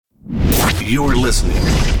You're listening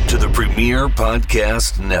to the Premier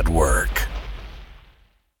Podcast Network.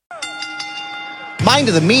 Mind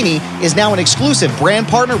of the Meanie is now an exclusive brand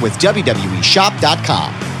partner with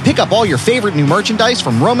WWEshop.com. Pick up all your favorite new merchandise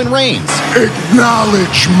from Roman Reigns.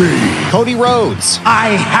 Acknowledge me. Cody Rhodes. I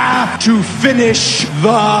have to finish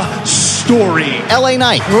the story. LA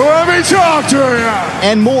Knight. Let me talk to you.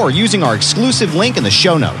 And more using our exclusive link in the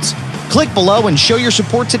show notes. Click below and show your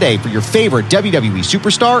support today for your favorite WWE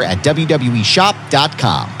superstar at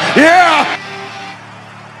WWEshop.com. Yeah!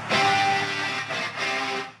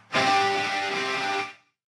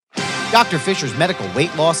 Dr. Fisher's Medical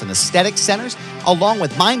Weight Loss and Aesthetic Centers, along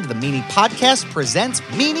with Mind of the Meanie podcast, presents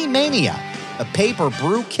Meanie Mania, the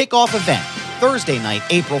pay-per-brew kickoff event, Thursday night,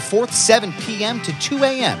 April 4th, 7 p.m. to 2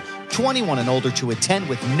 a.m., 21 and older to attend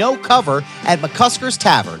with no cover at McCusker's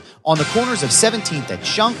Tavern on the corners of 17th at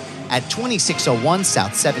Shunk at 2601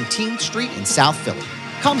 South 17th Street in South Philly.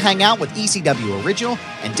 Come hang out with ECW Original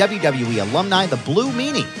and WWE alumni The Blue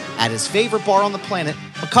Meanie at his favorite bar on the planet,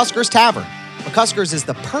 McCusker's Tavern. McCusker's is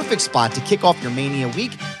the perfect spot to kick off your Mania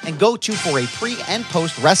week and go to for a pre- and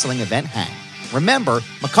post-wrestling event hang. Remember,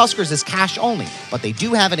 McCusker's is cash only, but they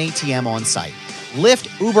do have an ATM on site. Lyft,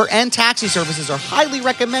 Uber, and taxi services are highly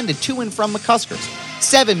recommended to and from McCusker's.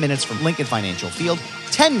 7 minutes from Lincoln Financial Field,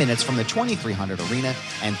 10 minutes from the 2300 Arena,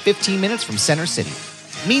 and 15 minutes from Center City.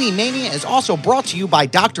 Meanie Mania is also brought to you by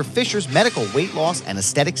Dr. Fisher's Medical Weight Loss and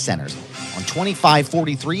Aesthetic Centers on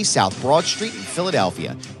 2543 South Broad Street in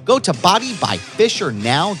Philadelphia. Go to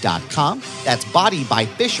bodybyfishernow.com. That's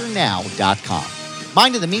bodybyfishernow.com.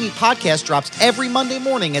 Mind of the Meanie podcast drops every Monday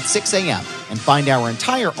morning at 6 a.m. and find our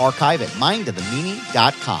entire archive at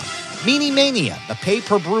mindofthemeanie.com. Meanie Mania, the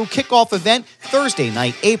pay-per-brew kickoff event, Thursday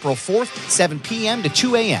night, April 4th, 7 p.m. to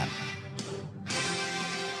 2 a.m.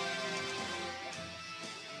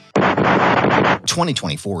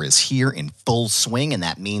 2024 is here in full swing, and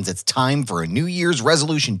that means it's time for a New Year's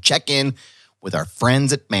resolution check-in with our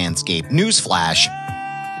friends at Manscaped. Newsflash,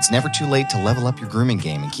 it's never too late to level up your grooming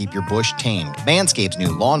game and keep your bush tamed. Manscaped's new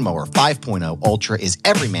Lawnmower 5.0 Ultra is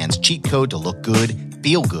every man's cheat code to look good,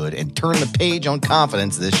 feel good, and turn the page on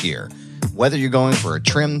confidence this year. Whether you're going for a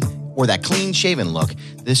trim or that clean-shaven look,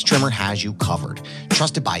 this trimmer has you covered.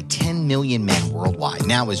 Trusted by 10 million men worldwide.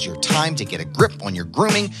 Now is your time to get a grip on your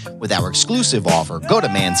grooming with our exclusive offer. Go to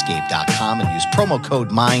manscaped.com and use promo code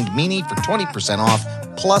MINDMEANIE for 20% off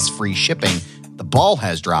plus free shipping. The ball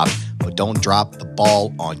has dropped, but don't drop the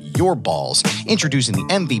ball on your balls. Introducing the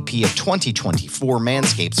MVP of 2024,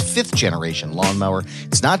 Manscaped's 5th generation lawnmower.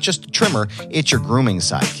 It's not just a trimmer, it's your grooming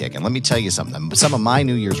sidekick. And let me tell you something. Some of my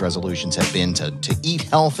New Year's resolutions have been to eat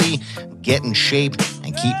healthy, get in shape,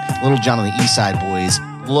 and keep Little John and the East Side Boys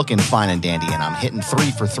looking fine and dandy. And I'm hitting 3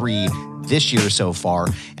 for 3 this year so far,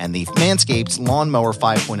 and the Manscaped's Lawnmower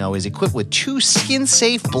 5.0 is equipped with 2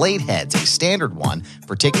 skin-safe blade heads, a standard one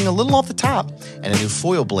for taking a little off the top, and a new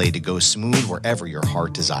foil blade to go smooth wherever your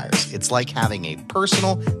heart desires. It's like having a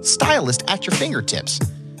personal stylist at your fingertips,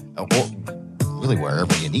 or really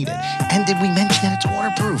wherever you need it. And did we mention that it's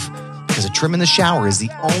waterproof? Because a trim in the shower is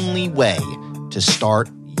the only way to start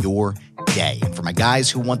your day. And for my guys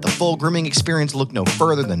who want the full grooming experience, look no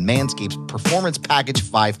further than Manscaped's Performance Package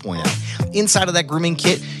 5.0. Inside of that grooming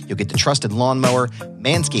kit, you'll get the trusted lawnmower,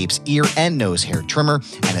 Manscaped's ear and nose hair trimmer,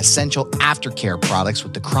 and essential aftercare products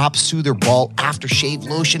with the Crop Soother Ball Aftershave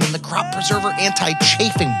Lotion and the Crop Preserver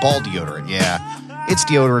Anti-Chafing Ball Deodorant. Yeah, it's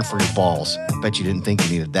deodorant for your balls. I bet you didn't think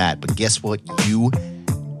you needed that, but guess what? You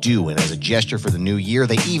do. And as a gesture for the new year,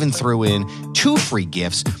 they even threw in 2 free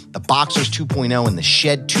gifts, the Boxers 2.0 and the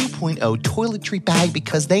Shed 2.0 toiletry bag,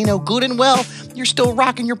 because they know good and well you're still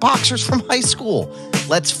rocking your boxers from high school.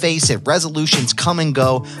 Let's face it, resolutions come and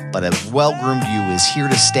go, but a well-groomed you is here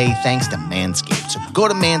to stay thanks to Manscaped. So go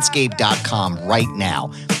to manscaped.com right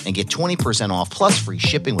now and get 20% off plus free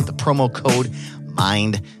shipping with the promo code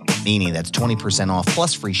MINDMEANIE. That's 20% off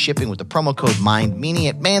plus free shipping with the promo code MINDMEANIE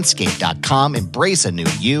at manscaped.com. Embrace a new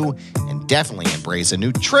you, and definitely embrace a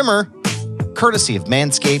new trimmer, courtesy of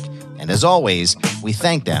Manscaped. And as always, we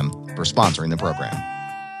thank them for sponsoring the program.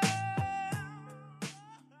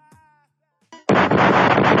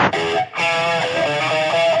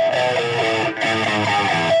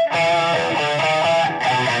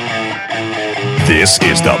 This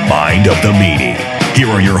is the Mind of the Meanie. Here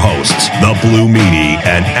are your hosts, the Blue Meanie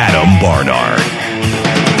and Adam Barnard.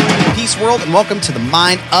 Peace, world, and welcome to the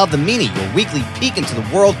Mind of the Meanie, your weekly peek into the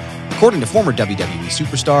world, according to former WWE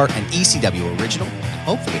superstar and ECW original, and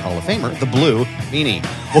hopefully Hall of Famer, the Blue Meanie.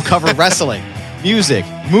 We'll cover wrestling, music,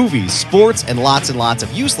 movies, sports, and lots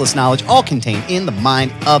of useless knowledge, all contained in the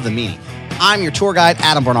Mind of the Meanie. I'm your tour guide,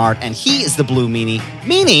 Adam Barnard, and he is the Blue Meanie.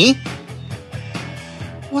 Meanie,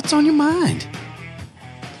 What's on your mind?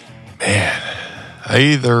 Man, I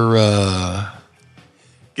either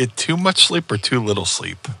get too much sleep or too little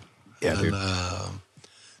sleep. Yeah, dude.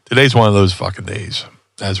 Today's one of those fucking days.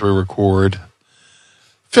 As we record,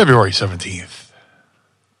 February 17th,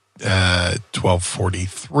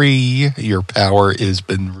 12:43. Your power has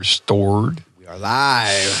been restored. We are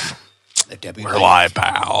live. Let there be We're light. live,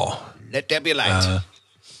 pal. Let there be light.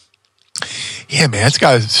 Yeah, man, it's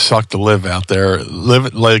gotta suck to live out there.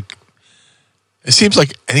 Live like it seems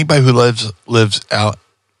like anybody who lives out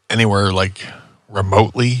anywhere like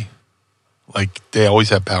remotely, like they always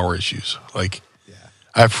have power issues. Like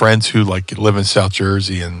I have friends who like live in South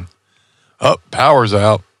Jersey and power's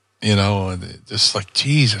out, and it's just like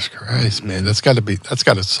Jesus Christ, man, that's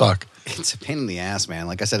gotta suck. It's a pain in the ass, man.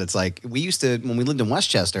 Like I said, it's like we used to, when we lived in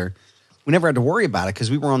Westchester, we never had to worry about it because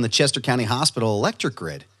we were on the Chester County Hospital electric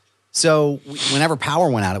grid. So whenever power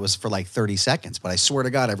went out, it was for like 30 seconds. But I swear to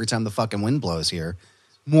God, every time the fucking wind blows here,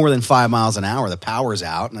 more than 5 miles an hour, the power's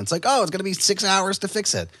out. And it's like, oh, it's going to be 6 hours to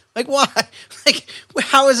fix it. Like, why? Like,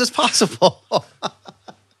 how is this possible? How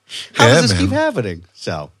does this keep happening?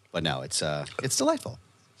 So, but no, it's delightful.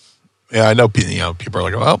 Yeah, I know, people are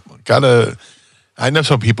like, well, I know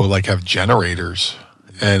some people like have generators.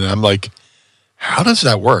 And I'm like, how does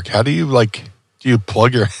that work? How do you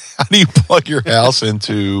plug your house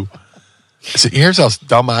into? So here's how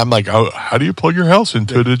dumb I'm like. Oh, how do you plug your house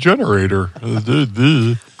into the generator?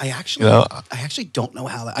 I actually don't know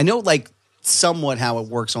how that. I know like somewhat how it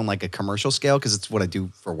works on like a commercial scale because it's what I do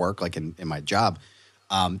for work, like in my job.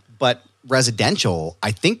 But residential, I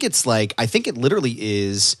think it literally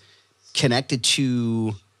is connected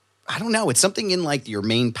to. I don't know. It's something in like your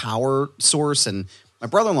main power source, and my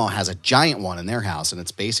brother-in-law has a giant one in their house, and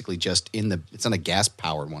it's basically just it's not a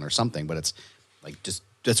gas-powered one or something, but it's like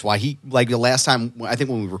that's why he, like the last time, I think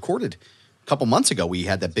when we recorded a couple months ago, we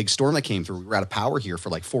had that big storm that came through. We were out of power here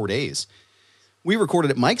for like 4 days. We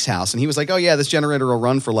recorded at Mike's house, and he was like, oh yeah, this generator will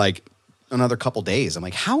run for like another couple days. I'm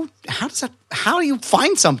like, how do you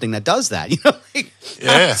find something that does that? How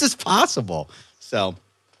is this possible? So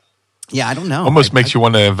yeah, I don't know. Almost makes you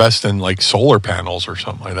want to invest in like solar panels or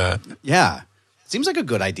something like that. Yeah. Seems like a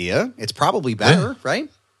good idea. It's probably better, right?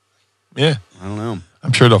 Yeah. I don't know.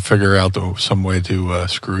 I'm sure they'll figure out some way to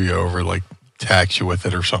screw you over, like tax you with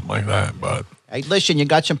it or something like that. But hey, listen, you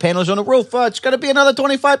got some panels on the roof. It's going to be another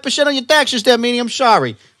 25% on your taxes there, meaning I'm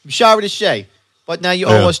sorry. I'm sorry to say. But now you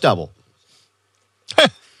owe us double.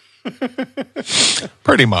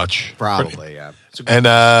 Pretty much. Probably, yeah. And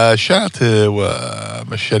shout out to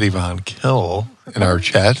Machete Von Kill in our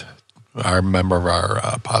chat. Our member of our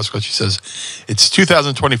podcast, she says, it's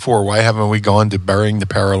 2024. Why haven't we gone to burying the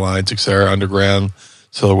power lines, etc., underground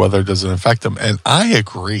so the weather doesn't affect them? And I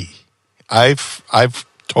agree. I've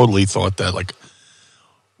totally thought that, like,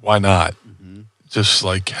 why not? Mm-hmm. Just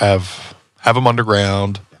like have them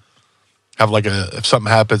underground. Yeah. Have like if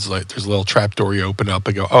something happens, like there's a little trap door you open up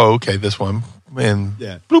and go, oh, okay, this one, and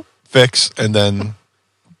bloop, fix, and then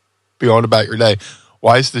be on about your day.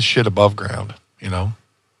 Why is this shit above ground?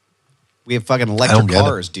 We have fucking electric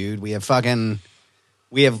cars, dude. We have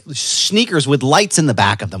sneakers with lights in the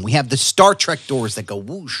back of them. We have the Star Trek doors that go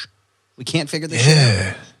whoosh. We can't figure this shit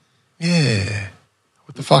out. Yeah.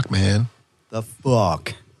 What the fuck, man? The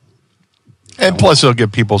fuck. And plus, it'll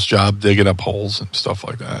give people's job digging up holes and stuff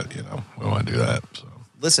like that. We want to do that. So.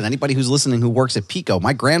 Listen, anybody who's listening who works at Pico,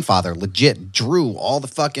 my grandfather legit drew all the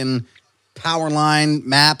fucking power line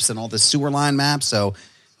maps and all the sewer line maps. So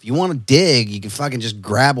if you want to dig, you can fucking just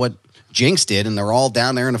grab what Jinx did, and they're all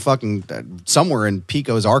down there in a fucking somewhere in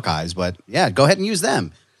Pico's archives. But yeah, go ahead and use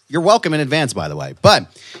them. You're welcome in advance, by the way. But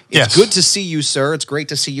it's good to see you, sir. It's great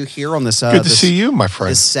to see you here on this. Good to see you, my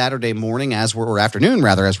friend. This Saturday morning, or afternoon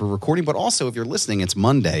rather, as we're recording. But also, if you're listening, it's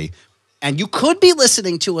Monday, and you could be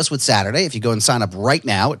listening to us with Saturday if you go and sign up right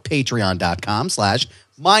now at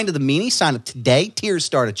patreon.com/Mind of the Meanie. Sign up today. Tiers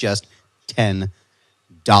start at just $10,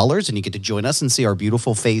 and you get to join us and see our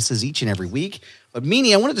beautiful faces each and every week. But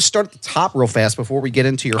Meanie, I wanted to start at the top real fast before we get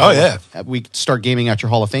into your we start gaming out your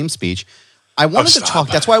Hall of Fame speech. I wanted to talk.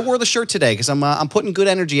 That's why I wore the shirt today, because I'm putting good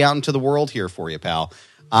energy out into the world here for you, pal.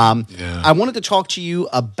 I wanted to talk to you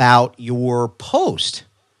about your post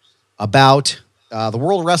about the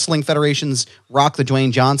World Wrestling Federation's Rock the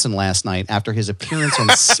Dwayne Johnson last night after his appearance on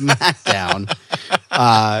SmackDown.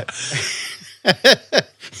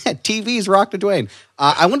 TV's Rock the Dwayne.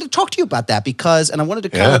 I wanted to talk to you about that and I wanted to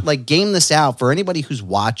kind of like game this out for anybody who's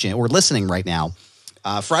watching or listening right now.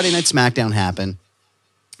 Friday Night SmackDown happened,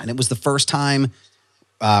 and it was the first time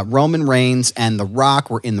Roman Reigns and The Rock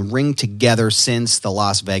were in the ring together since the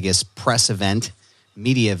Las Vegas press event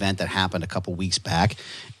media event that happened a couple weeks back.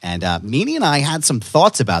 And Meanie and I had some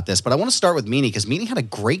thoughts about this, but I want to start with Meanie because Meanie had a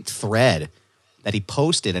great thread that he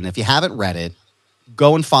posted. And if you haven't read it,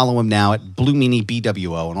 go and follow him now at Blue Meanie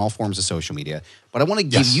BWO on all forms of social media. But I want to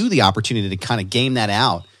give you the opportunity to kind of game that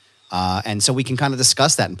out. And so we can kind of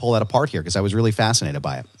discuss that and pull that apart here because I was really fascinated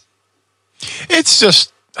by it. It's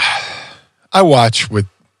just, I watch with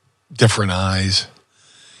different eyes.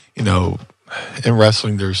 You know, in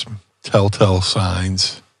wrestling, there's telltale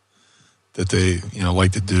signs that they,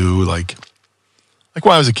 like to do. Like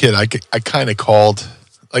when I was a kid, I kind of called,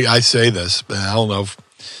 like I say this, but I don't know if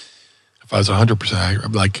I was 100%,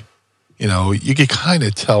 I'm like, you can kind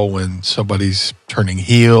of tell when somebody's turning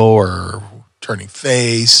heel or turning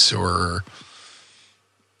face or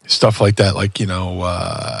stuff like that. Like,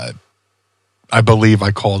 I believe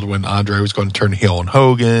I called when Andre was going to turn heel on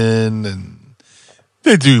Hogan, and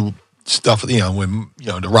they do stuff, when,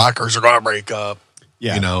 the Rockers are going to break up,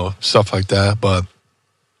 stuff like that. But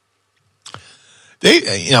they,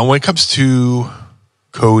 when it comes to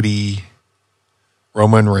Cody,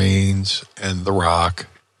 Roman Reigns, and The Rock,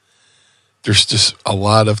 there's just a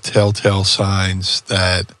lot of telltale signs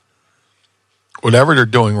that whatever they're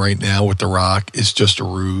doing right now with The Rock is just a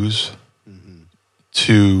ruse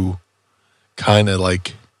to kind of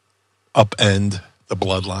like upend the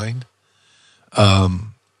bloodline.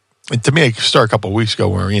 And to me, it started a couple of weeks ago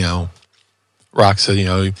where, Rock said,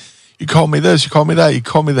 you call me this, you call me that, you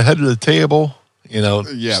call me the head of the table,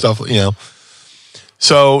 stuff,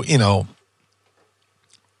 So,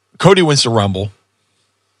 Cody wins the Rumble.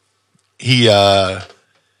 He,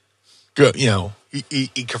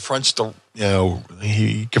 he confronts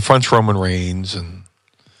he confronts Roman Reigns, and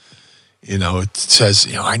it says,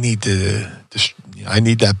 I need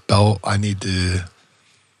that belt. I need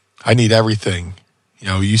everything.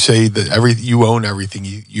 You say that you own everything.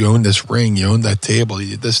 You own this ring. You own that table.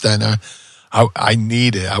 This, that, and that. I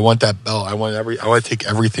need it. I want that belt. I want to take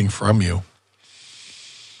everything from you.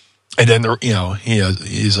 And then,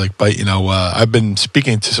 he's like, but, I've been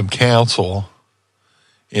speaking to some counsel.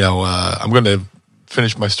 I'm going to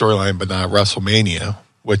finish my storyline, but not WrestleMania,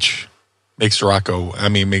 which makes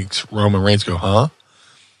makes Roman Reigns go, huh?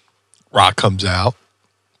 Rock comes out.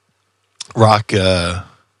 Rock,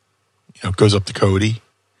 goes up to Cody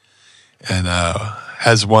and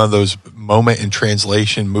has one of those moment in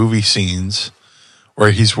translation movie scenes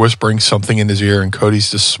where he's whispering something in his ear and Cody's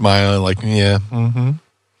just smiling like, yeah, mm-hmm.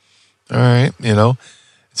 All right,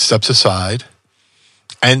 steps aside.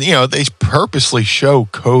 And, they purposely show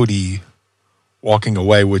Cody walking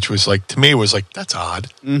away, which was like, to me, was like, that's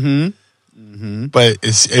odd. Mm-hmm. Mm-hmm. But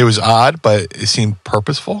it was odd, but it seemed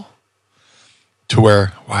purposeful to where,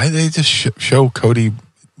 why did they just show Cody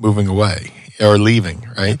moving away or leaving,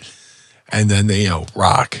 right? And then they,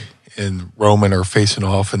 Rock and Roman are facing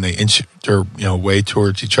off and they inch their, way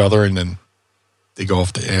towards each other and then they go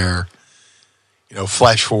off the air.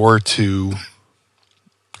 Flash forward to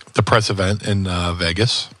the press event in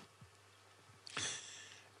Vegas.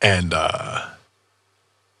 And, The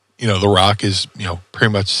Rock is,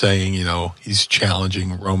 pretty much saying, he's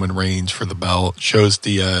challenging Roman Reigns for the belt. Shows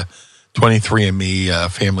the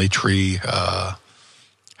 23andMe family tree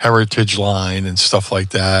heritage line and stuff like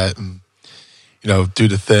that. And, do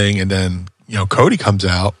the thing. And then, Cody comes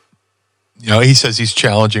out. He says he's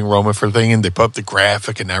challenging Roman for the thing. And they put up the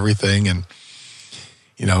graphic and everything. And,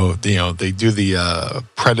 they do the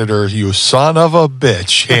Predator, you son of a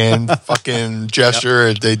bitch, hand fucking gesture.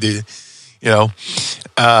 Yep. They do,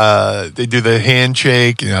 they do the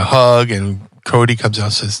handshake, hug, and Cody comes out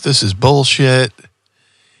and says, "This is bullshit."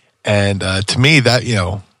 And to me, that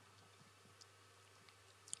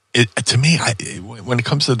when it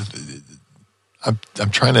comes to, I'm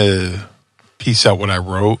trying to piece out what I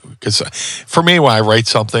wrote because for me, when I write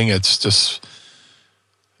something, it's just.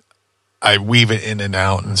 I weave it in and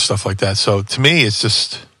out and stuff like that. So to me, it's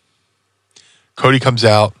just Cody comes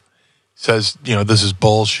out, says, this is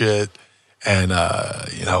bullshit. And,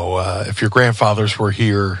 if your grandfathers were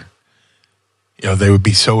here, they would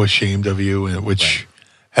be so ashamed of you. And which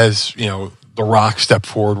has, The Rock step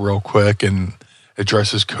forward real quick and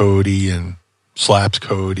addresses Cody and slaps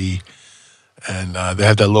Cody. And they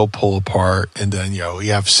have that little pull apart. And then,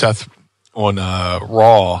 you have Seth on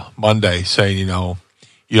Raw Monday saying,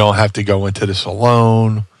 you don't have to go into this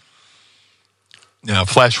alone. Now,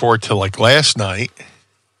 flash forward to like last night,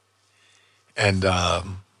 and The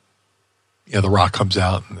Rock comes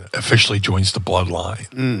out and officially joins the bloodline.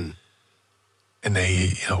 Mm. And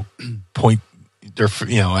they, point their,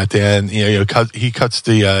 at the end, he cuts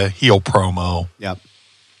the heel promo. Yep.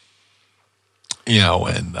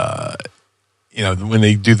 And when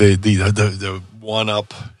they do the one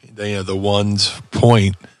up, the one's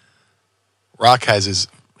point, Rock has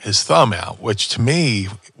his thumb out, which to me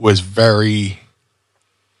was very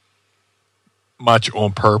much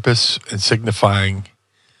on purpose and signifying,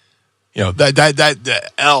 that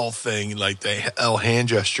the L thing, like the L hand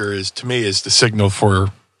gesture is to me is the signal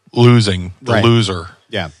for losing, the loser.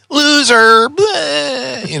 Yeah. Loser, blah,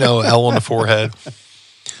 L on the forehead.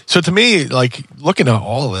 So to me, like looking at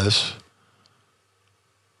all this,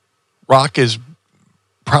 Rock is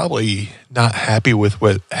probably not happy with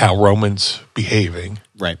how Roman's behaving.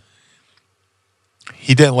 Right.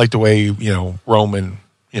 He didn't like the way, Roman,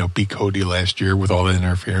 beat Cody last year with all the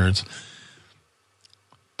interference.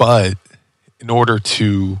 But in order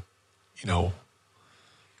to,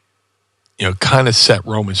 kind of set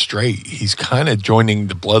Roman straight, he's kind of joining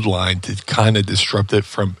the bloodline to kind of disrupt it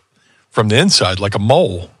from the inside, like a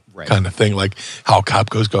mole kind of thing, like how Cop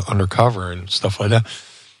goes undercover and stuff like that.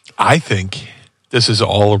 I think this is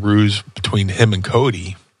all a ruse between him and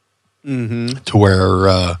Cody to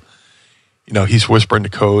where, he's whispering to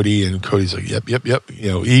Cody and Cody's like, yep.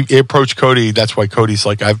 He approached Cody. That's why Cody's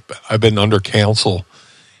like, I've been under counsel,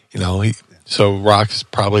 so Rock's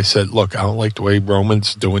probably said, look, I don't like the way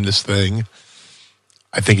Roman's doing this thing.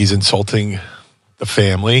 I think he's insulting the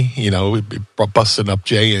family, busting up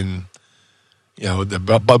Jay and,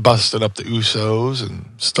 busting up the Usos and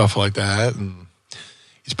stuff like that. And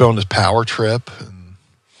he's been on this power trip. And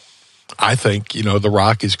I think, The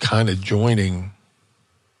Rock is kind of joining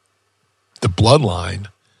the bloodline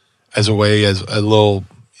as a way, as a little,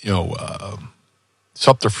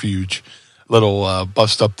 subterfuge, little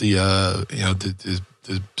bust up the,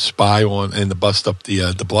 the spy on and to bust up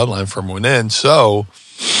the bloodline from within. So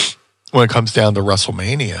when it comes down to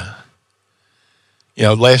WrestleMania,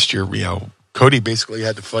 last year, Cody basically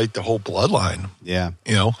had to fight the whole bloodline. Yeah.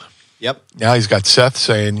 Yep. Now he's got Seth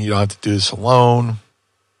saying you don't have to do this alone.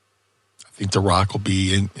 I think The Rock will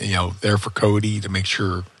be there for Cody to make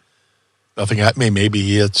sure nothing happened. Maybe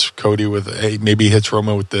he hits Cody maybe he hits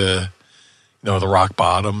Roman with the the rock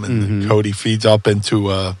bottom, and then Cody feeds up into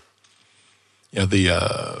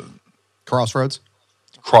the Crossroads.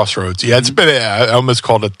 Yeah, it's been. I almost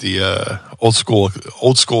called it the old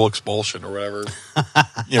school expulsion or whatever. I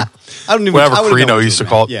don't even. Whatever Carino used to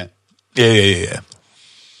call it. Yeah.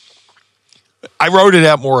 I wrote it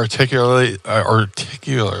out more articulately.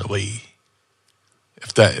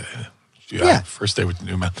 If that, first day with the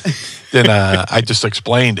new man, then I just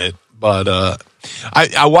explained it. But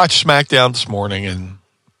I watched SmackDown this morning, and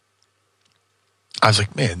I was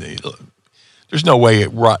like, man, there's no way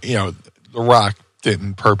The Rock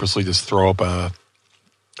didn't purposely just throw up a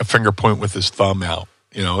finger point with his thumb out.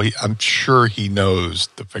 I'm sure he knows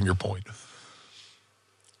the finger point.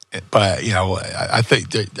 But I think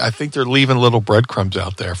they're leaving little breadcrumbs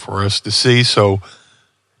out there for us to see. So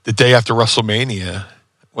the day after WrestleMania,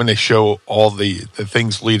 when they show all the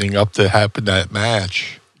things leading up to happen that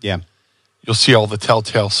match, you'll see all the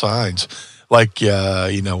telltale signs. Like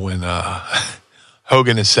when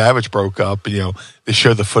Hogan and Savage broke up, they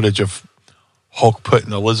show the footage of Hulk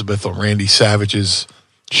putting Elizabeth on Randy Savage's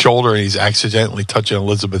shoulder, and he's accidentally touching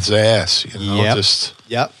Elizabeth's ass.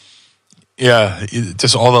 Yeah,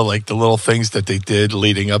 just all the little things that they did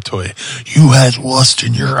leading up to it. You had lust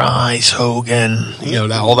in your eyes, Hogan.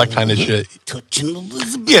 All that kind of shit. Touching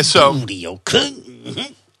Elizabeth. Yeah, so booty,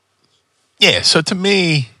 okay? So to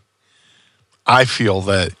me, I feel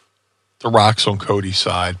that The Rock's on Cody's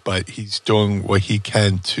side, but he's doing what he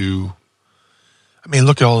can to. I mean,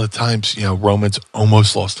 look at all the times Roman's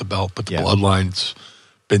almost lost the belt, but the bloodline's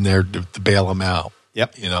been there to bail him out.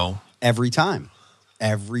 Yep. Every time.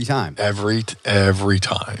 Every time.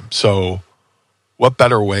 So what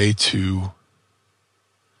better way to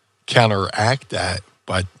counteract that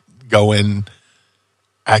but go in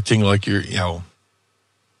acting like you're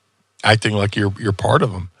part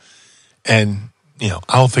of them. And I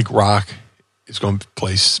don't think Rock is going to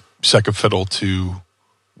play second fiddle to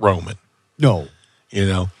Roman. No.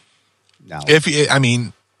 No.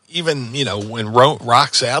 Even when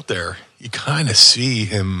Rock's out there, you kind of see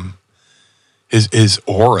him, his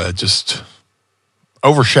aura just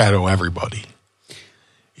overshadow everybody.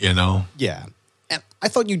 Yeah. And I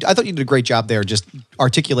thought you did a great job there, just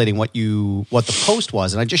articulating what the post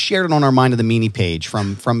was, and I just shared it on our Mind of the Meanie page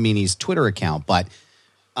from Meanie's Twitter account. But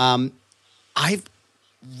I've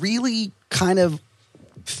really kind of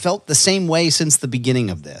felt the same way since the beginning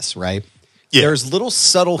of this. Right? Yeah. There's little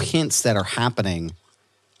subtle hints that are happening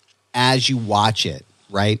as you watch it,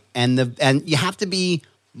 right? And you have to be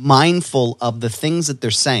mindful of the things that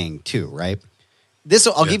they're saying too, right?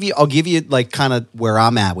 I'll give you like kind of where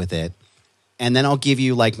I'm at with it, and then I'll give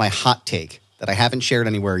you like my hot take that I haven't shared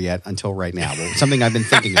anywhere yet until right now. But something I've been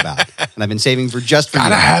thinking about, and I've been saving for just for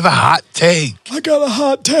Gotta you. have a hot take. I got a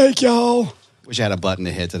hot take, y'all. Wish I had a button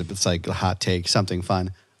to hit that it's like a hot take, something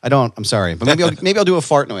fun. I don't. I'm sorry, but maybe I'll do a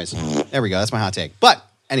fart noise. There we go. That's my hot take. But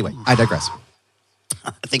anyway, I digress.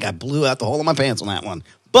 I think I blew out the hole in my pants on that one.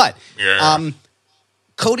 But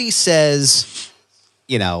Cody says,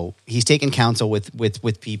 you know, he's taking counsel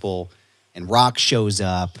with people, and Rock shows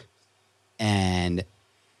up, and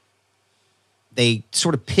they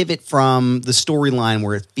sort of pivot from the storyline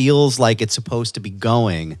where it feels like it's supposed to be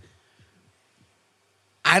going.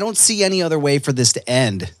 I don't see any other way for this to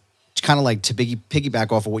end. It's kind of like to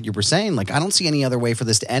piggyback off of what you were saying. Like, I don't see any other way for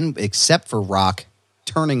this to end except for Rock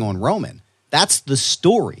turning on Roman. That's the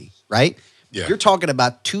story, right? Yeah. You're talking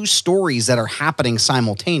about two stories that are happening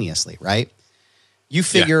simultaneously, right? You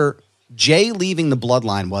figure Jay leaving the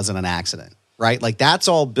bloodline wasn't an accident, right? Like, that's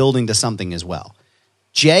all building to something as well.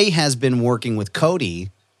 Jay has been working with Cody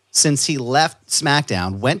since he left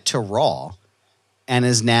SmackDown, went to Raw, and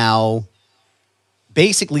is now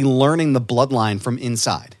basically learning the bloodline from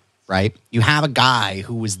inside, right? You have a guy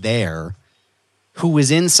who was there, who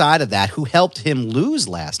was inside of that, who helped him lose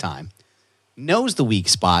last time, knows the weak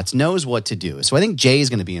spots, knows what to do. So I think Jay is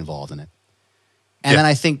going to be involved in it. And then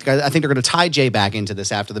I think they're going to tie Jay back into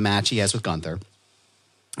this after the match he has with Gunther.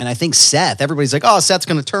 And I think Seth, everybody's like, oh, Seth's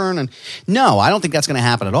going to turn. And no, I don't think that's going to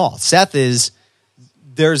happen at all. Seth is,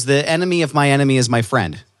 there's the enemy of my enemy is my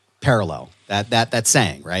friend parallel. That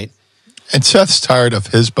saying, right? And Seth's tired of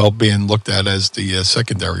his belt being looked at as the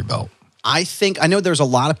secondary belt. I know there's a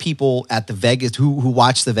lot of people at the Vegas who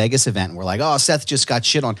watched the Vegas event and were like, oh, Seth just got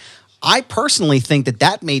shit on. I personally think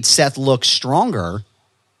that made Seth look stronger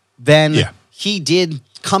than he did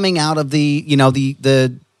coming out of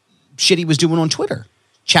the shit he was doing on Twitter,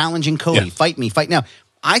 challenging Cody, fight me, fight now.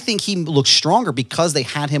 I think he looked stronger because they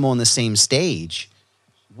had him on the same stage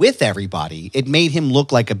with everybody. It made him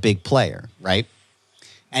look like a big player, right?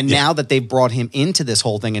 And now that they've brought him into this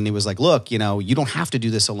whole thing and he was like, look, you know, you don't have to do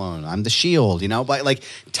this alone. I'm the Shield, you know, but like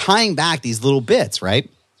tying back these little bits, right?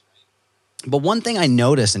 But one thing I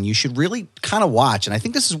noticed, and you should really kind of watch, and I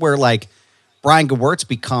think this is where like Brian Gewirtz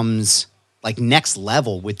becomes like next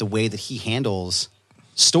level with the way that he handles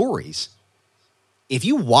stories. If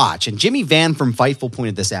you watch, and Jimmy Van from Fightful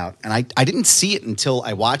pointed this out, and I didn't see it until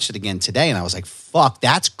I watched it again today, and I was like, fuck,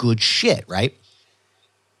 that's good shit, right?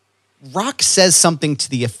 Rock says something to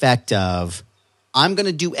the effect of, I'm going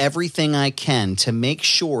to do everything I can to make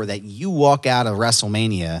sure that you walk out of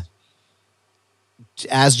WrestleMania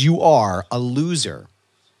as you are a loser.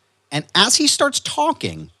 And as he starts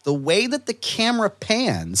talking, the way that the camera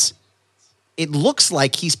pans, it looks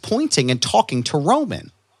like he's pointing and talking to Roman.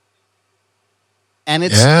 And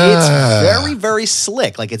it's very, very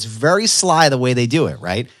slick. Like, it's very sly the way they do it,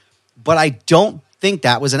 right? But I don't think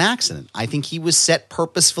that was an accident. I think he was set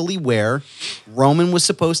purposefully where Roman was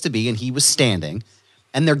supposed to be and he was standing.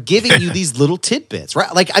 And they're giving you these little tidbits,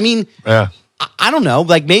 right? Like, I mean, I don't know.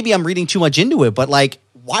 Like, maybe I'm reading too much into it, but like,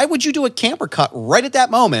 why would you do a camera cut right at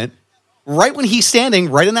that moment, right when he's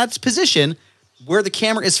standing right in that position where the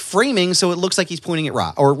camera is framing so it looks like he's pointing at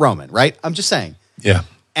Roman, right? I'm just saying. Yeah.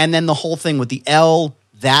 And then the whole thing with the L,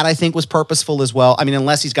 that I think was purposeful as well. I mean,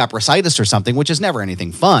 unless he's got bursitis or something, which is never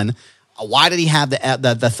anything fun. Why did he have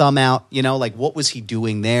the thumb out? You know, like, what was he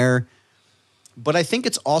doing there? But I think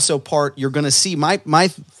it's also part, you're going to see, my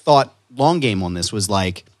thought long game on this was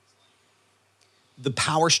like the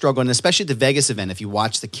power struggle, and especially at the Vegas event, if you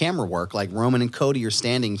watch the camera work, like Roman and Cody are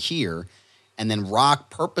standing here, and then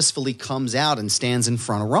Rock purposefully comes out and stands in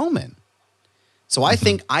front of Roman. So I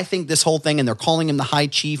think this whole thing, and they're calling him the High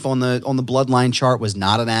Chief on the Bloodline chart, was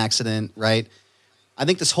not an accident, right? I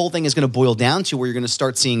think this whole thing is going to boil down to where you're going to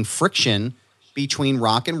start seeing friction between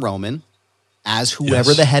Rock and Roman as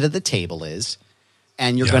whoever the head of the table is,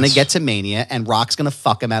 and you're going to get to Mania, and Rock's going to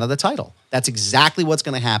fuck him out of the title. That's exactly what's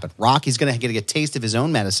going to happen. Rock, he's going to get a taste of his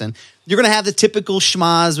own medicine. You're going to have the typical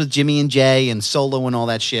schmaz with Jimmy and Jay and Solo and all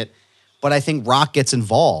that shit, but I think Rock gets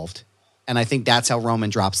involved, and I think that's how Roman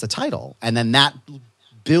drops the title. And then that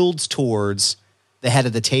builds towards the head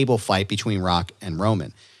of the table fight between Rock and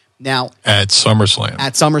Roman. Now, at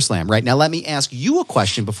SummerSlam. Right? Now, let me ask you a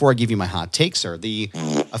question before I give you my hot take, sir, the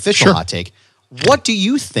official hot take. What do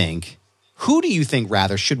you think, who do you think,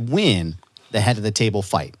 rather, should win the head of the table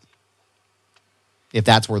fight? If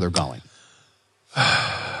that's where they're going.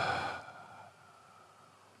 I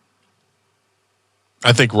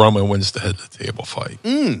think Roman wins the head of the table fight.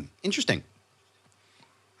 Interesting.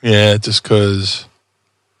 Yeah, just because,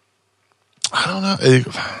 I don't know.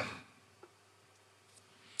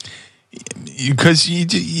 Because you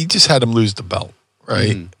just had him lose the belt,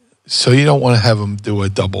 right? So you don't want to have him do a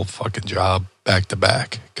double fucking job back to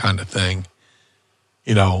back kind of thing.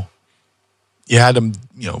 You know, you had him,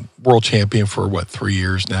 world champion for 3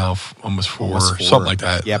 years now, almost four, something like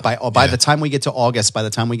that. Yeah. By the time we get to August, I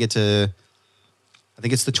think it's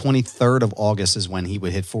the 23rd of August is when he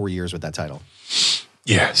would hit 4 years with that title.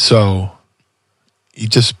 Yeah. So he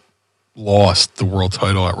just lost the world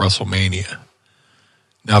title at WrestleMania.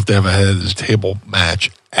 Now, if they have a head of the table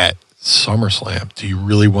match at SummerSlam, do you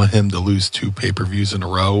really want him to lose 2 pay-per-views in a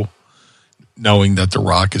row, knowing that The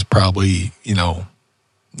Rock is probably,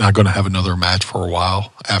 not going to have another match for a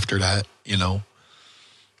while after that, I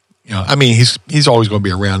mean, he's always going to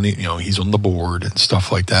be around, he's on the board and stuff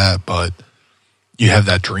like that, but you have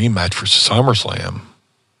that dream match for SummerSlam,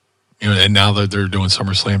 and now that they're doing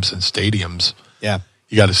SummerSlams in stadiums, yeah,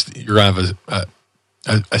 you're going to have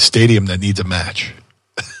a stadium that needs a match.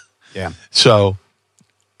 Yeah. So,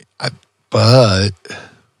 I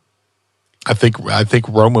think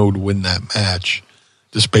Roman would win that match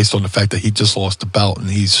just based on the fact that he just lost the belt and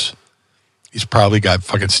he's probably got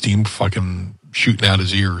fucking steam fucking shooting out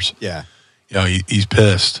his ears. Yeah. He's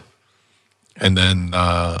pissed. And then,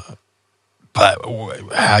 but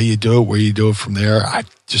how you do it, where you do it from there, I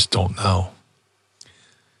just don't know.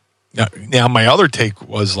 Now my other take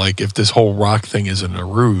was like, if this whole Rock thing isn't a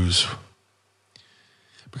ruse,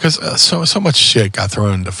 because so much shit got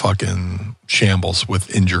thrown into fucking shambles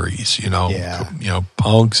with injuries, Yeah.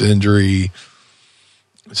 Punk's injury,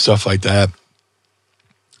 stuff like that.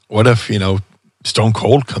 What if, Stone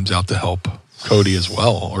Cold comes out to help Cody as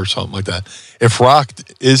well or something like that? If Rock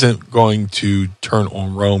isn't going to turn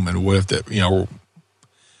on Roman, what if that,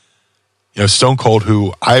 Stone Cold,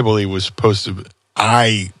 who I believe was supposed to,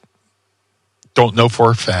 I don't know for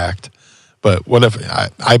a fact, but what if,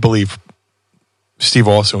 I believe Steve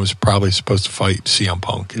Austin was probably supposed to fight CM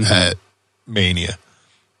Punk at Mania.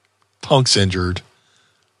 Punk's injured.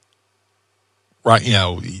 Right,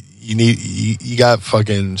 you got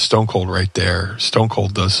fucking Stone Cold right there. Stone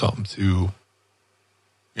Cold does something to,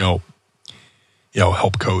 help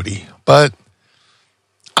Cody. But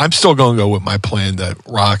I'm still going to go with my plan that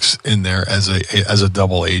Rock's in there as a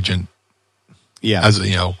double agent. Yeah.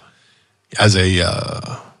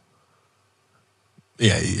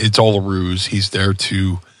 It's all a ruse. He's there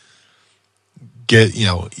to get,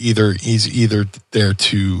 he's either there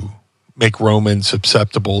to make Roman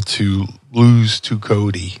susceptible to lose to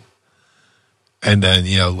Cody. And then,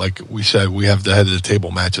 like we said, we have the head of the table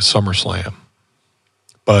match at SummerSlam.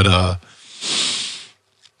 But,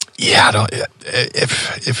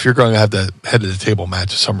 if you're going to have the head of the table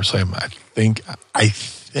match at SummerSlam, I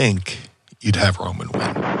think you'd have Roman win.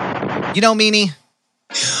 Meanie,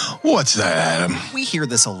 What's that, Adam? we hear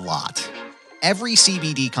this a lot. Every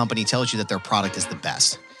CBD company tells you that their product is the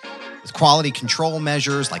best. With quality control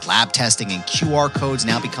measures like lab testing and QR codes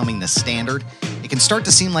now becoming the standard, it can start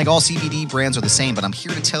to seem like all CBD brands are the same, but I'm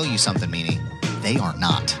here to tell you something, Meanie. They are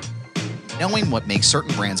not. Knowing what makes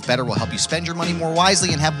certain brands better will help you spend your money more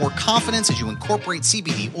wisely and have more confidence as you incorporate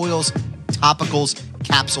CBD oils, topicals,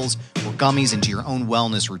 capsules, or gummies into your own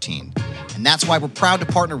wellness routine. And that's why we're proud to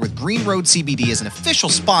partner with Green Road CBD as an official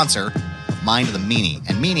sponsor of Mind of the Meanie.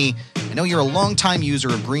 And Meanie, I know you're a longtime user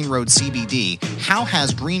of Green Road CBD. How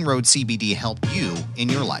has Green Road CBD helped you in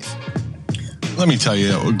your life? Let me tell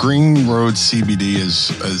you, Green Road CBD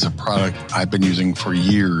is a product I've been using for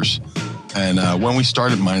years. And when we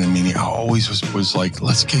started Mind of the Meanie, I always was like,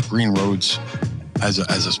 let's get Green Roads as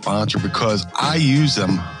a sponsor, because I use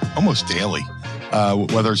them almost daily.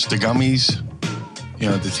 Whether it's the gummies,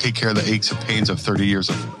 to take care of the aches and pains of 30 years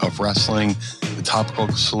of wrestling, the topical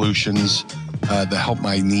solutions that help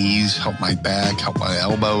my knees, help my back, help my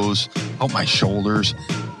elbows, help my shoulders.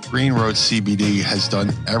 Green Road CBD has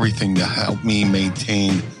done everything to help me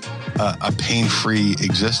maintain a pain-free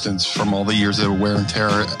existence from all the years of wear and tear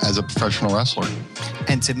as a professional wrestler.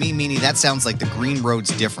 And to me, Meanie, that sounds like the Green Road's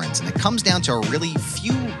difference. And it comes down to a really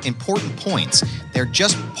few important points. They're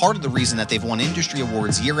just part of the reason that they've won industry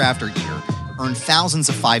awards year after year, earned thousands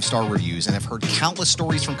of 5-star reviews, and have heard countless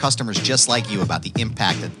stories from customers just like you about the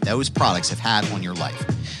impact that those products have had on your life.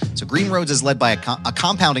 So Green Roads is led by a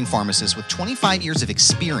compounding pharmacist with 25 years of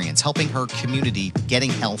experience helping her community getting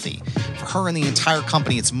healthy. For her and the entire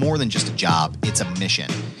company, it's more than just a job, it's a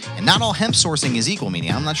mission. And not all hemp sourcing is equal,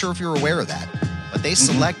 Meanie. I'm not sure if you're aware of that. But they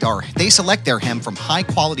select their hemp from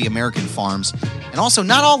high-quality American farms, and also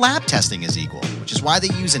not all lab testing is equal, which is why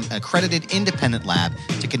they use an accredited independent lab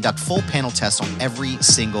to conduct full panel tests on every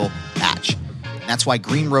single batch. And that's why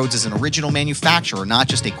Green Roads is an original manufacturer, not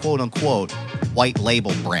just a quote-unquote white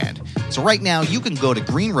label brand. So right now, you can go to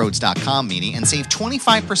greenroads.com, Meanie, and save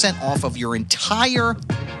 25% off of your entire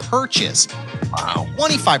purchase. Wow.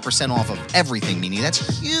 25% off of everything, meaning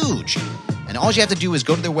that's huge. And all you have to do is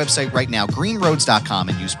go to their website right now, greenroads.com,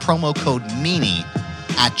 and use promo code MEANIE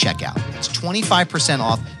at checkout. It's 25%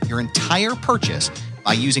 off your entire purchase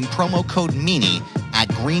by using promo code MEANIE at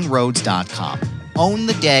greenroads.com. Own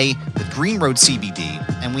the day with Green Road CBD,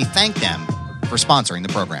 and we thank them for sponsoring the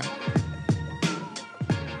program.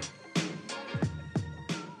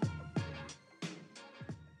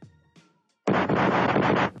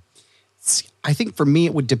 I think for me,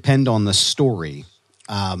 it would depend on the story.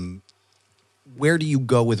 Where do you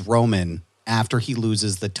go with Roman after he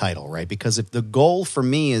loses the title, right? Because if the goal for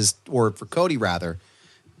me is, or for Cody rather,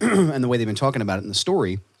 and the way they've been talking about it in the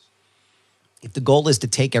story, if the goal is to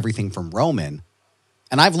take everything from Roman,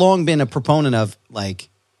 and I've long been a proponent of, like,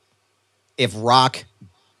 if Rock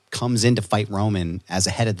comes in to fight Roman as a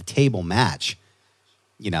head of the table match,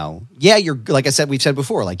 you know, yeah, you're, like I said, we've said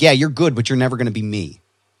before, like, yeah, you're good, but you're never going to be me,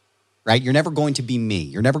 right? You're never going to be me.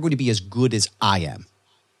 You're never going to be as good as I am.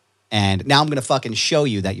 And now I'm going to fucking show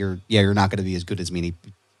you that you're not going to be as good as me. And he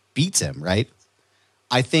beats him, right?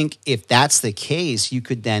 I think if that's the case, you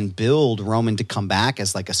could then build Roman to come back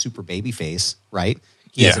as like a super baby face, right?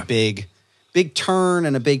 He has a big turn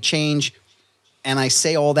and a big change. And I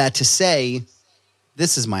say all that to say,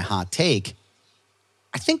 this is my hot take.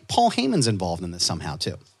 I think Paul Heyman's involved in this somehow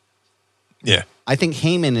too. Yeah. I think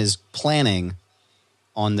Heyman is planning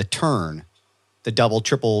on the turn, the double,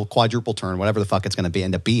 triple, quadruple turn, whatever the fuck it's going to be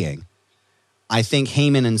end up being. I think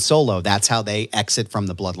Heyman and Solo, that's how they exit from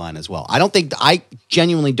the bloodline as well. I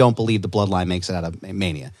genuinely don't believe the bloodline makes it out of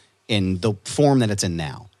Mania in the form that it's in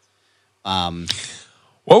now.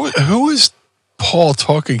 Who was Paul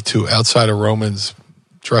talking to outside of Roman's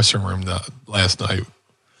dressing room last night?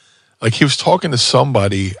 Like, he was talking to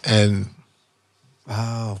somebody, and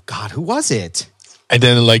oh God, who was it? And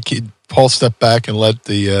then, like, Paul stepped back and let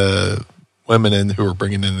the women in who were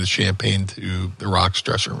bringing in the champagne to the Rock's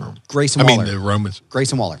dressing room. Grayson Waller. The Romans.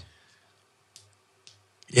 Grayson Waller.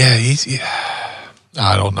 Yeah,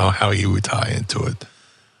 I don't know how he would tie into it.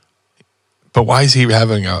 But why is he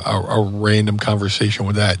having a random conversation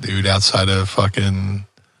with that dude outside of fucking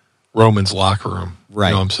Roman's locker room? Right.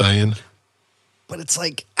 You know what I'm saying? But it's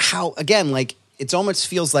like, how, again, like, it almost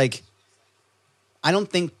feels like, I don't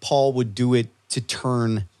think Paul would do it to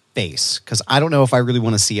turn face, because I don't know if I really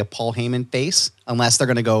want to see a Paul Heyman face unless they're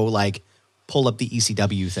going to go, like, pull up the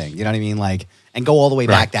ECW thing. You know what I mean? Like, and go all the way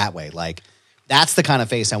back that way. Like, that's the kind of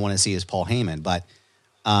face I want to see as Paul Heyman. But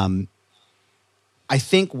I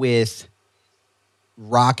think with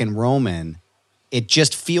Rock and Roman, it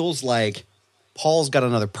just feels like Paul's got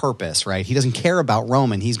another purpose, right? He doesn't care about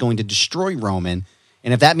Roman. He's going to destroy Roman.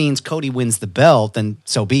 And if that means Cody wins the belt, then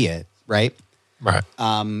so be it, right? Right.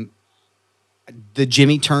 The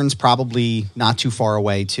Jimmy turn's probably not too far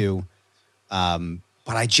away too.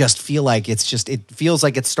 But I just feel like it feels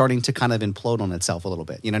like it's starting to kind of implode on itself a little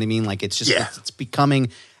bit. You know what I mean? Like, it's just, it's becoming,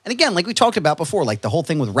 and again, like we talked about before, like the whole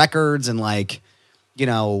thing with records and, like, you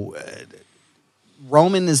know,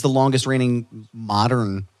 Roman is the longest reigning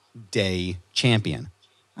modern day champion.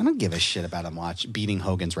 I don't give a shit about him beating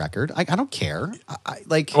Hogan's record. I don't care.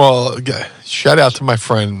 Well, shout out to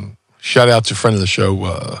friend of the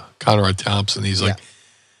show, Conrad Thompson. He's like,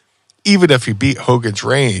 even if you beat Hogan's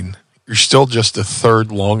reign, you're still just the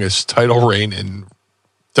third longest title reign in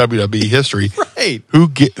WWE history. Right. Who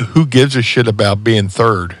gives a shit about being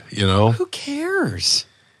third, you know? Who cares?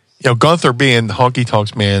 You know, Gunther being Honky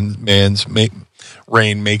Tonk's man's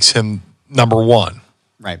reign makes him number one.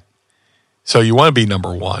 Right. So you want to be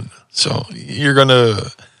number one. So you're going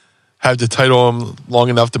to have the title long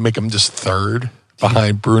enough to make him just third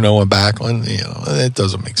behind Bruno and Backlund. You know, it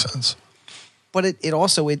doesn't make sense. But it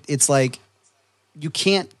also it's like, you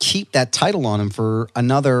can't keep that title on him for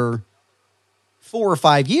another 4 or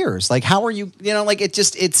 5 years. Like, how are you, you know, like,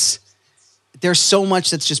 there's so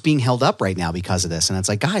much that's just being held up right now because of this. And it's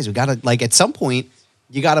like, guys, we got to, like, at some point,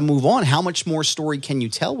 you got to move on. How much more story can you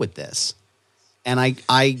tell with this? And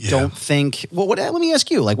I don't think, well, let me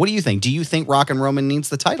ask you, like, what do you think? Do you think Rock and Roman needs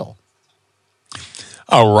the title?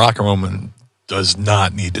 Oh, Rock and Roman does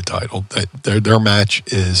not need the title. Their match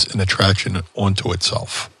is an attraction onto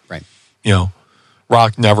itself. Right. You know,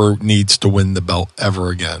 Rock never needs to win the belt ever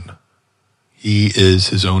again. He is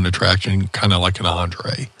his own attraction, kind of like an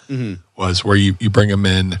Andre was, where you bring him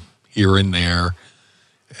in here and there.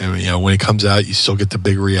 And, you know, when he comes out, you still get the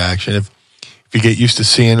big reaction. If you get used to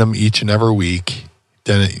seeing him each and every week,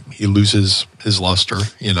 then he loses his luster,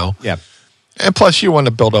 you know. Yeah. And plus, you want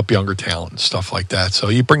to build up younger talent and stuff like that. So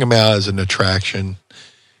you bring him out as an attraction,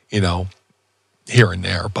 you know, here and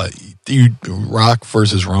there. But Rock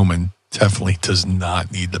versus Roman definitely does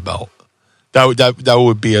not need the belt. That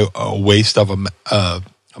would be a waste of a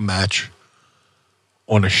match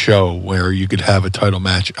on a show where you could have a title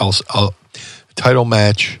match. The title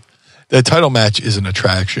match is an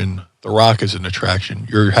attraction. The Rock is an attraction.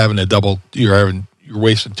 You're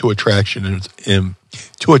wasting two attractions in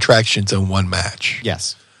one match.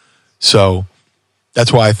 Yes. So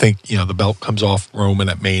that's why I think, the belt comes off Roman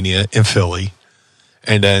at Mania in Philly.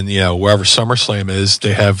 And then, wherever SummerSlam is,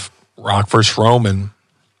 they have Rock versus Roman.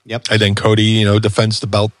 Yep. And then Cody, defends the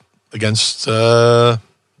belt against I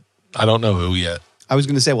don't know who yet. I was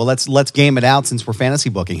going to say, well, let's game it out since we're fantasy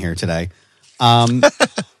booking here today. Who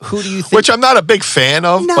do you think? Which I'm not a big fan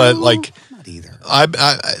of, No, but like, not either. I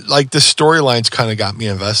like the storylines kind of got me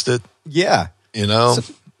invested. Yeah.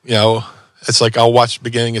 It's like I'll watch the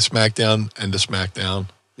beginning of SmackDown and the SmackDown.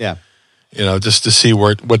 Yeah. Just to see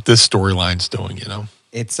what this storyline's doing.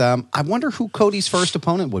 It's I wonder who Cody's first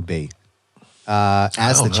opponent would be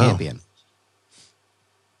as the champion.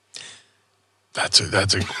 That's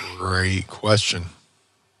a great question.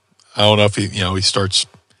 I don't know if he starts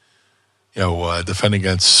defending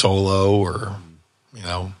against Solo or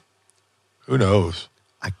who knows.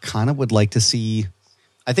 I kind of would like to see.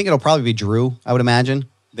 I think it'll probably be Drew. I would imagine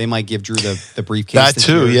they might give Drew the briefcase. That this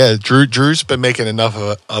too, year. yeah. Drew's been making enough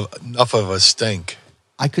of a stink.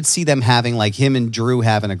 I could see them having like him and Drew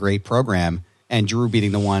having a great program, and Drew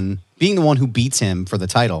being the one who beats him for the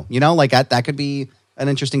title. Like that could be an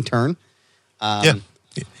interesting turn. Yeah,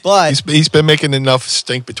 but he's been making enough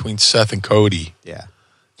stink between Seth and Cody. Yeah,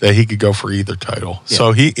 that he could go for either title. Yeah.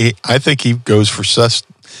 So I think he goes for Seth.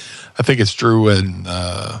 I think it's Drew and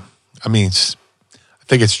I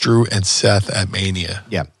think it's Drew and Seth at Mania.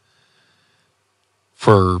 Yeah.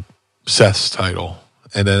 For Seth's title.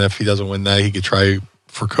 And then if he doesn't win that, he could try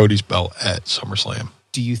for Cody's belt at SummerSlam.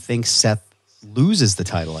 Do you think Seth loses the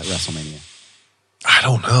title at WrestleMania? I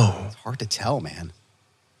don't know. It's hard to tell, man.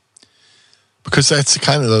 Because that's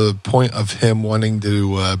kind of the point of him wanting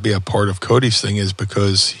to be a part of Cody's thing, is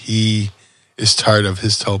because he is tired of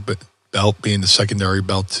his belt being the secondary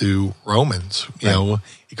belt to Roman's.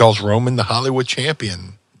 He calls Roman the Hollywood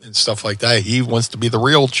champion and stuff like that. He wants to be the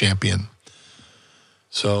real champion.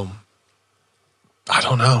 So I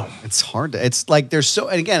don't know. It's hard to. It's like there's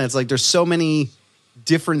so many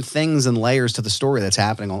different things and layers to the story that's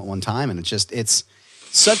happening all at one time, and it's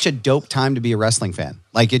such a dope time to be a wrestling fan.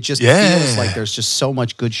 Like it just feels like there's just so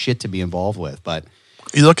much good shit to be involved with. But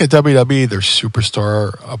you look at WWE, there's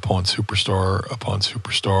superstar upon superstar upon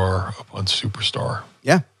superstar upon superstar.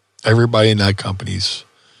 Yeah. Everybody in that company's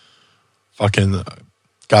fucking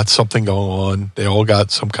got something going on. They all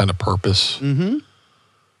got some kind of purpose. Mm-hmm.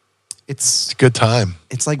 It's a good time.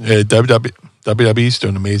 It's like WWE's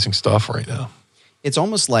doing amazing stuff right now. It's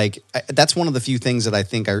almost like that's one of the few things that I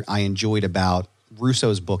think I enjoyed about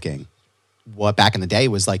Russo's booking. What back in the day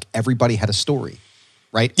was like everybody had a story,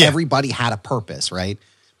 right? Yeah. Everybody had a purpose, right?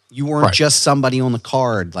 You weren't just somebody on the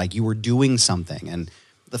card, like you were doing something. And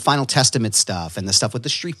the Final Testament stuff and the stuff with the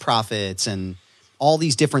Street Profits and all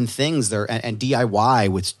these different things there and DIY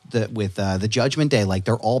with the Judgment Day, like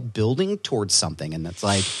they're all building towards something. And it's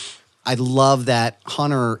like, I love that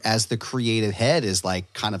Hunter as the creative head is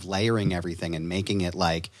like kind of layering everything and making it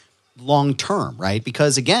like long-term, right?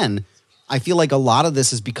 Because again, I feel like a lot of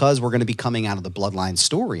this is because we're going to be coming out of the Bloodline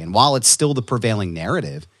story. And while it's still the prevailing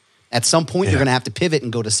narrative, at some point you're going to have to pivot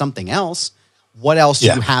and go to something else. What else do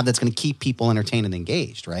you have that's going to keep people entertained and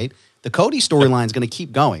engaged, right? The Cody storyline is going to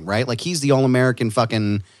keep going, right? Like he's the all-American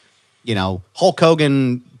fucking, Hulk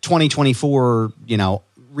Hogan 2024,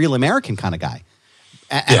 real American kind of guy.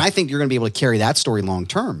 And I think you're going to be able to carry that story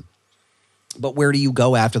long-term. But where do you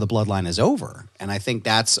go after the Bloodline is over? And I think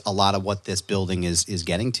that's a lot of what this building is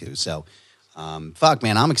getting to. So,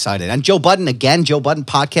 man, I'm excited. And Joe Budden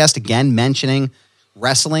podcast again, mentioning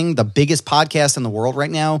wrestling. The biggest podcast in the world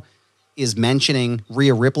right now is mentioning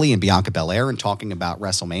Rhea Ripley and Bianca Belair and talking about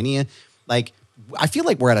WrestleMania. Like, I feel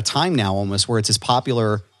like we're at a time now almost where it's as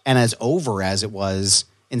popular and as over as it was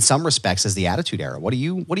in some respects as the Attitude Era. What do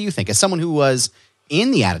you think? As someone who was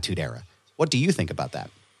in the Attitude Era, what do you think about that?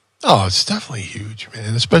 Oh, it's definitely huge,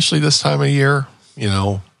 man. Especially this time of year,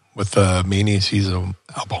 with the Mania season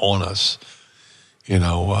upon us.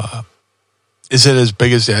 Is it as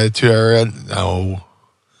big as the Attitude Era? No.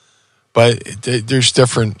 But there's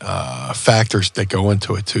different factors that go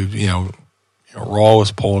into it, too. Raw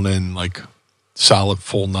was pulling in, like, solid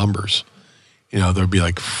full numbers. There'd be,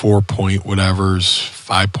 like, 4-point whatevers,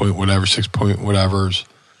 5-point whatever, 6-point whatevers.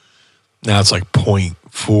 Now it's like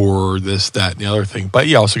 0.4, this, that, and the other thing. But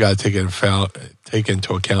you also got to take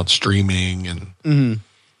into account streaming. And,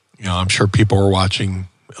 I'm sure people are watching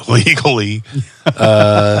legally.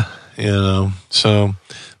 So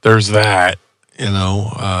there's that,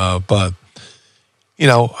 but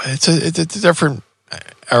it's a different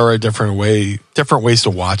era, different ways to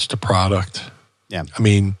watch the product. Yeah. I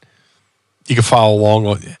mean, you can follow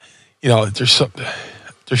along. There's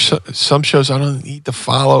some shows I don't need to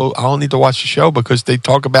follow. I don't need to watch the show because they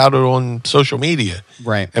talk about it on social media,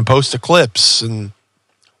 Right? And post the clips. And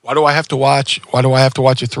why do I have to watch a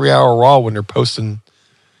 3-hour Raw when they're posting,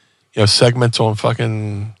 segments on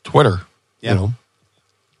fucking Twitter? Yeah.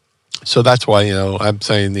 So that's why I'm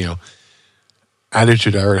saying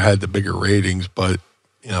Attitude Era had the bigger ratings, but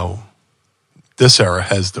this era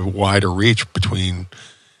has the wider reach between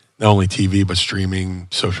not only TV but streaming,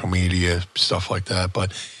 social media, stuff like that.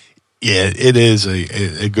 But yeah, it is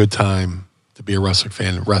a good time to be a wrestling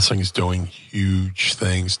fan. Wrestling is doing huge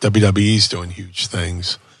things. WWE is doing huge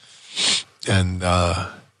things, and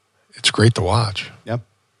it's great to watch. Yep.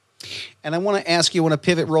 And I want to ask you, I want to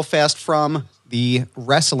pivot real fast from the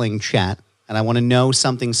wrestling chat, and I want to know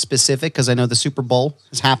something specific because I know the Super Bowl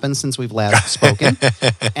has happened since we've last spoken.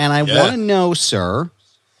 And I want to know, sir,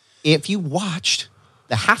 if you watched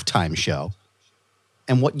the halftime show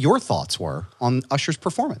and what your thoughts were on Usher's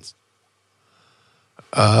performance.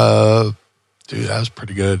 Dude, that was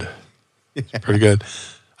pretty good. Pretty good.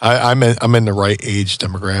 I'm in the right age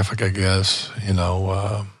demographic, I guess.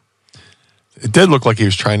 It did look like he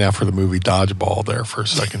was trying out for the movie Dodgeball there for a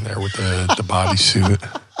second there with the bodysuit.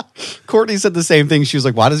 Courtney said the same thing. She was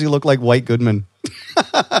like, why does he look like White Goodman?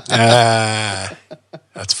 That's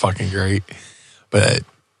fucking great. But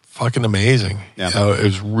fucking amazing. Yeah. It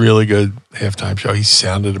was really good halftime show. He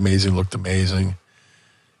sounded amazing, looked amazing.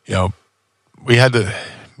 We had to,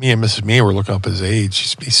 me and Mrs. Me were looking up his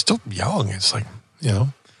age. He's still young. It's like,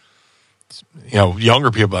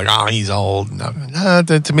 younger people are like, oh, he's old. No,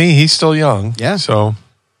 to me, he's still young. Yeah. So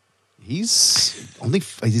He's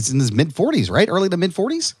in his mid-40s, right? Early to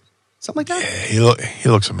mid-40s? Something like that? yeah, he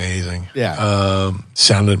looks amazing. Yeah.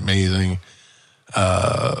 Sounded amazing.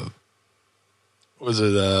 Was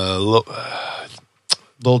it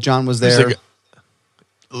Lil Jon was there.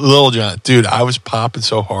 Lil Jon, dude, I was popping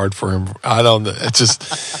so hard for him. I don't know. It's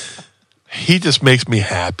just, he just makes me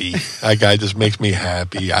happy. That guy just makes me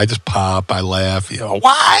happy. I just pop, I laugh.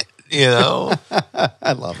 What?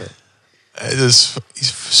 I love it.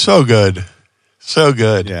 He's so good. So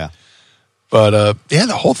good. Yeah. But,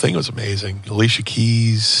 the whole thing was amazing. Alicia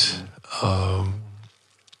Keys,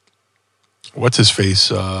 what's his face?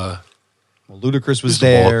 Ludacris was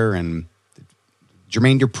there, and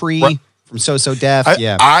Jermaine Dupri from So Def.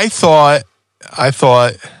 I thought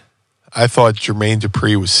Jermaine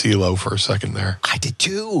Dupri was CeeLo for a second there. I did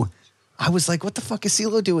too. I was like, what the fuck is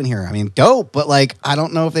CeeLo doing here? I mean, dope, but like, I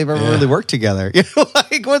don't know if they've ever really worked together.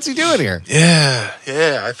 Like, what's he doing here? Yeah.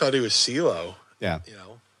 I thought he was CeeLo. Yeah.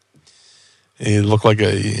 He looked like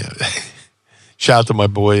shout out to my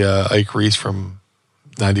boy Ike Reese from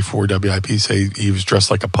 94 WIP. Say he was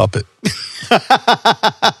dressed like a puppet.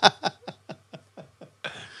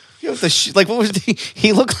 What was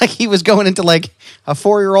he looked like he was going into like a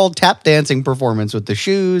 4-year-old tap dancing performance with the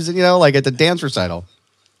shoes, and like at the dance recital.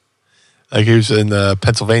 Like he was in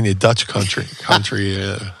Pennsylvania Dutch country,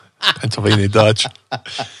 Pennsylvania Dutch.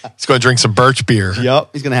 He's going to drink some birch beer. Yep,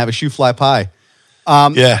 he's going to have a shoe fly pie.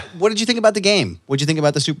 Yeah. What did you think about the game? What did you think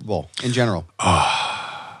about the Super Bowl in general?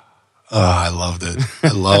 I loved it.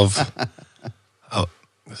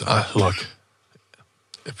 Look,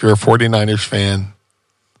 if you're a 49ers fan,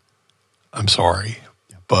 I'm sorry,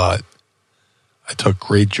 but I took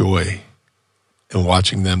great joy in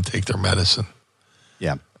watching them take their medicine.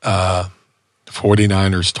 Yeah. The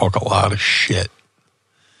 49ers talk a lot of shit.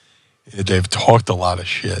 They've talked a lot of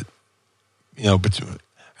shit. But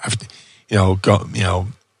after, the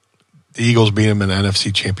Eagles beat them in the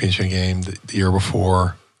NFC Championship game the year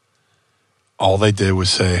before. All they did was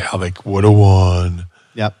say how they would have won.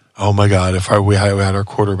 Yep. Oh my God! If we had our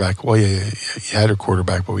quarterback, well, yeah, you had your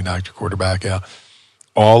quarterback, but we knocked your quarterback out.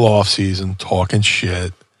 All off season talking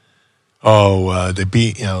shit. Oh, they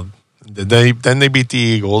beat then they beat the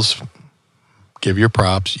Eagles. Give your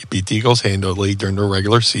props. You beat the Eagles handily during the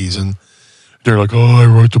regular season. They're like, oh, I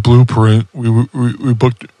wrote the blueprint. We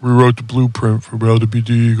wrote the blueprint for how to beat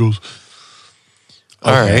the Eagles.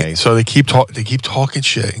 All right. So they keep talking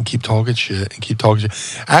shit and keep talking shit and keep talking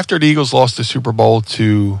shit. After the Eagles lost the Super Bowl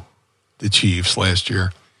to the Chiefs last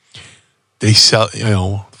year, they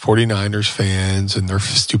 49ers fans and their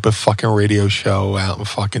stupid fucking radio show out in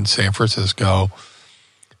fucking San Francisco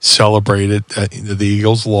celebrated the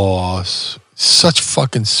Eagles' loss. Such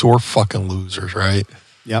fucking sore fucking losers, right?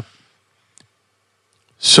 Yep.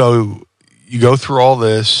 So you go through all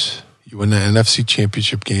this, you win the NFC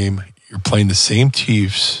Championship game, you're playing the same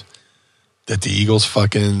Chiefs that the Eagles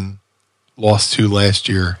fucking lost to last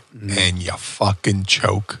year, and you fucking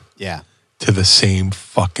choke to the same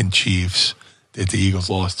fucking Chiefs that the Eagles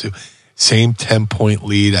lost to. Same 10-point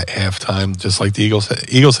lead at halftime, just like the Eagles.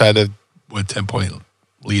 Eagles had a 10-point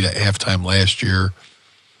lead at halftime last year.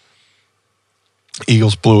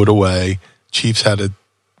 Eagles blew it away. Chiefs had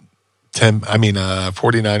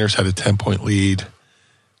 49ers had a 10-point lead.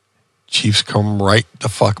 Chiefs come right the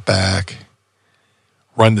fuck back,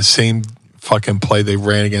 run the same fucking play they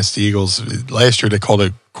ran against the Eagles. Last year they called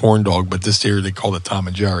it corn dog, but this year they called it Tom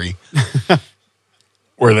and Jerry.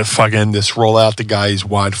 Where they fucking just roll out the guy, he's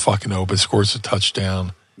wide fucking open, scores a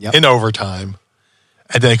touchdown in overtime.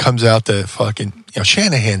 And then it comes out that fucking,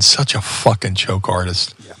 Shanahan's such a fucking choke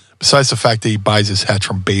artist. Yeah. Besides the fact that he buys his hats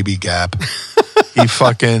from Baby Gap, he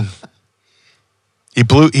fucking, he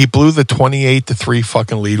blew the 28-3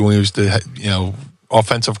 fucking lead when he was the,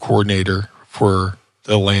 offensive coordinator for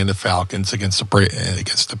the Atlanta Falcons against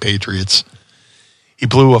the Patriots. He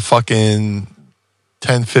blew a fucking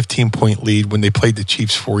 10, 15-point lead when they played the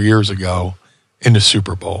Chiefs 4 years ago in the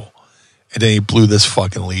Super Bowl. And then he blew this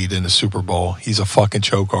fucking lead in the Super Bowl. He's a fucking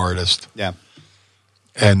choke artist. Yeah.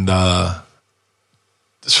 And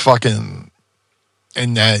this fucking...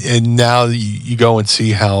 And now you go and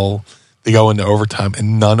see how they go into overtime,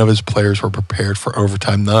 and none of his players were prepared for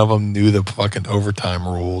overtime. None of them knew the fucking overtime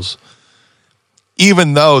rules.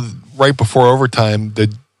 Even though right before overtime,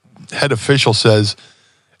 the head official says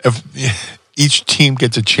if each team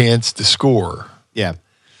gets a chance to score. Yeah.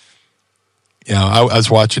 I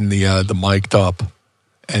was watching the mic'd up,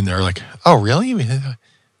 and they're like, "Oh, really?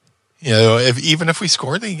 If we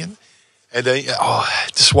score, they can." And then,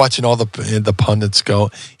 just watching all the pundits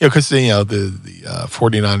go, because the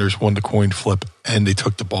 49ers won the coin flip and they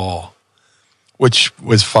took the ball, which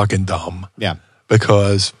was fucking dumb. Yeah.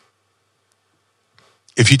 Because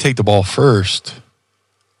if you take the ball first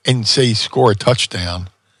and say you score a touchdown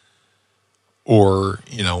or,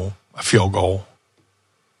 a field goal,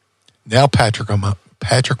 now Patrick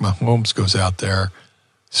Mahomes goes out there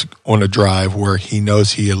on a drive where he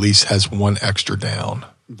knows he at least has one extra down.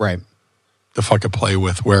 Right. To fucking play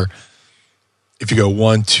with, where if you go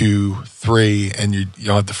 1, 2, 3 and you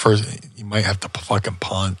don't have the first, you might have to fucking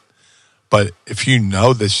punt. But if you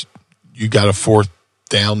know this, you got a fourth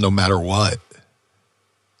down no matter what.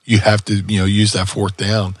 You have to, use that fourth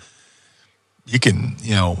down. You can,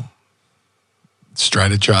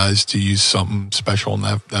 strategize to use something special in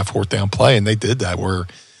that fourth down play. And they did that where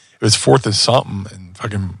it was 4th and something and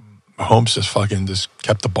fucking Mahomes just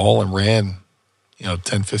kept the ball and ran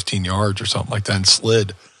 10, 15 yards or something like that and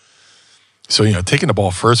slid. So, taking the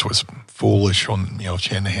ball first was foolish on,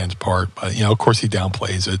 Shanahan's part. But, of course he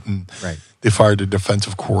downplays it. And they fired the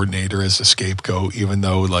defensive coordinator as the scapegoat, even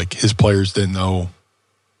though, his players didn't know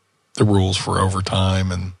the rules for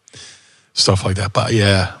overtime and stuff like that. But,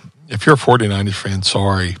 yeah, if you're a 49ers fan,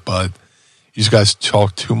 sorry, but you guys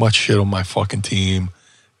talk too much shit on my fucking team,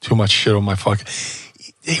 too much shit on my fucking...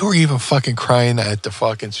 They were even fucking crying at the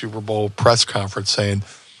fucking Super Bowl press conference saying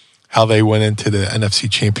how they went into the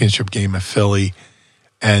NFC Championship game in Philly,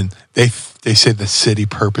 and they said the city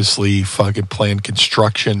purposely fucking planned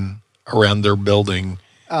construction around their building.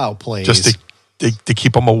 Oh, please. Just to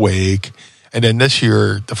keep them awake. And then this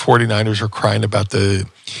year, the 49ers are crying about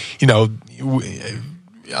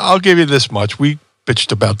I'll give you this much. We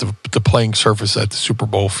bitched about the playing surface at the Super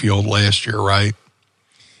Bowl field last year, right?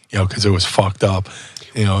 Because it was fucked up.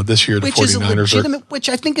 This year the 49ers which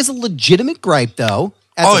I think is a legitimate gripe, though.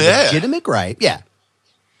 Legitimate gripe, yeah.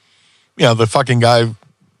 The fucking guy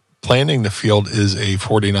planning the field is a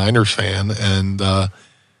 49ers fan, and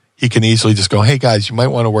he can easily just go, "Hey guys, you might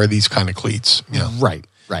want to wear these kind of cleats." Right.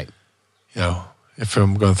 If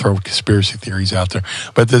I'm going to throw conspiracy theories out there,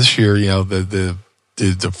 but this year, the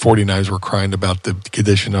 49ers were crying about the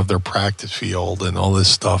condition of their practice field and all this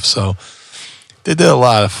stuff, so. They did a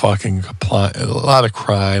lot of fucking a lot of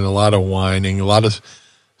crying, a lot of whining, a lot of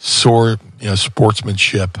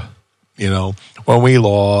sportsmanship. When we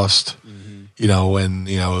lost, and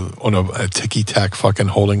on a ticky-tack fucking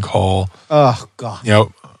holding call. Oh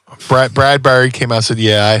God. Brad Barry came out and said,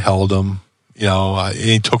 "Yeah, I held him."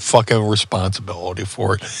 He took fucking responsibility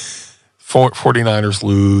for it. 49ers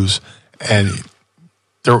lose, and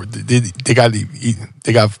they got.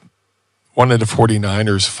 One of the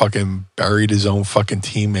 49ers fucking buried his own fucking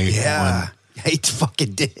teammate. Yeah, he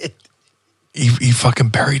fucking did. He fucking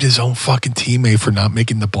buried his own fucking teammate for not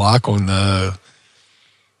making the block on the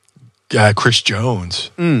Chris Jones.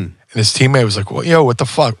 And his teammate was like, "Well, what the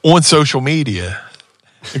fuck?" On social media.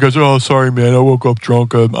 He goes, "Oh, sorry, man. I woke up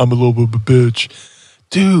drunk. I'm a little bit of a bitch."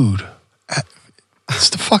 Dude, it's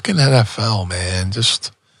the fucking NFL, man.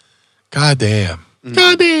 Just goddamn.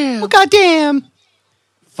 Well, goddamn.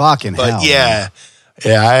 Fucking hell. But yeah,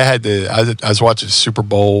 I had to. I was watching the Super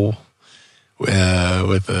Bowl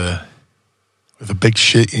with a big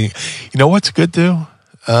shit. You know what's good too?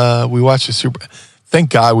 We watched the Super.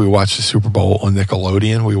 Thank God we watched the Super Bowl on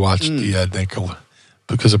Nickelodeon. We watched the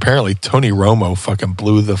because apparently Tony Romo fucking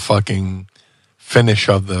blew the fucking finish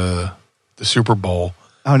of the Super Bowl.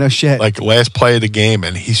 Oh no shit! Like last play of the game,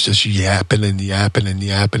 and he's just yapping and yapping and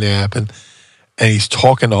yapping and yapping, and he's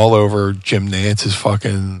talking all over Jim Nance's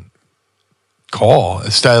fucking call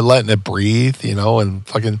instead of letting it breathe, and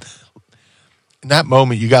fucking in that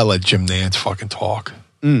moment you gotta let Jim Nance fucking talk.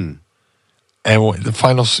 And when the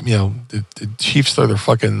finals, the Chiefs throw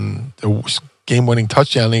the game-winning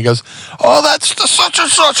touchdown, and he goes, "Oh, that's the such and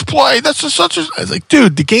such play. That's the such and." I was like,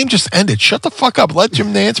 "Dude, the game just ended. Shut the fuck up. Let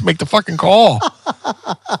Jim Nance make the fucking call."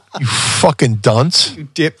 You fucking dunce. You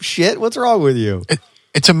dipshit. What's wrong with you?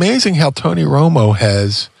 It's amazing how Tony Romo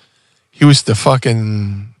he was the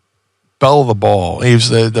fucking belle of the ball. He was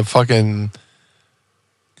the fucking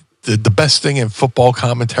the best thing in football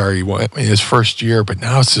commentary in his first year, but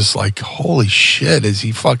now it's just like, holy shit, is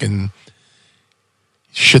he fucking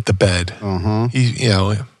shit the bed? He's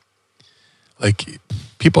like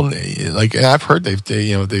people like I've heard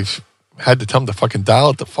they've had to tell him to fucking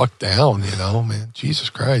dial it the fuck down. Man,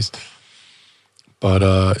 Jesus Christ. But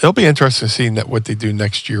it'll be interesting to see what they do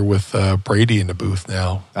next year with Brady in the booth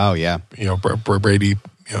now. Oh yeah, Brady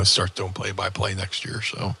starts doing play-by-play next year.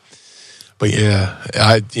 So, but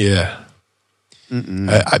I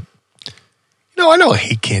don't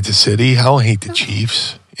hate Kansas City. I don't hate the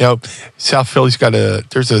Chiefs. South Philly's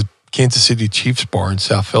there's a Kansas City Chiefs bar in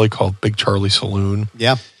South Philly called Big Charlie Saloon.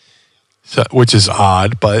 Yeah. So, which is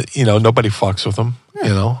odd, but nobody fucks with them.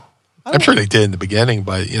 I'm sure they did in the beginning,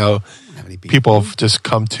 but people have just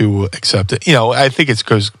come to accept it. I think it's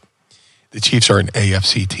because the Chiefs are an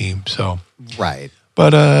AFC team. So right.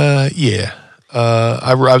 But I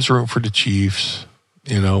was rooting for the Chiefs.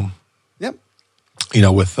 Yep.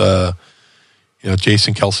 With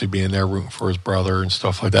Jason Kelsey being there rooting for his brother and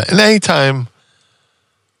stuff like that. And anytime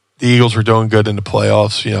the Eagles were doing good in the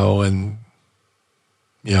playoffs, when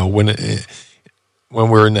we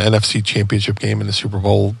were in the NFC Championship game in the Super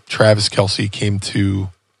Bowl, Travis Kelsey came to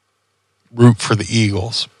root for the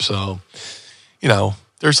Eagles. So,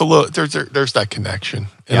 there's there's that connection.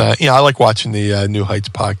 And I like watching the New Heights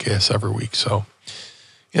podcast every week. So,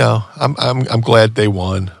 I'm glad they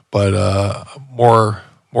won, but more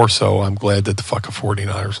so, I'm glad that the fucking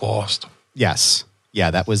 49ers lost. Yes.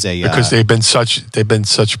 Yeah, that was because they've been such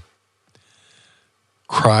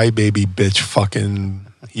crybaby bitch fucking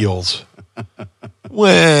heels.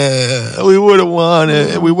 Well, we would have won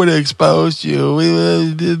it. We would have exposed you.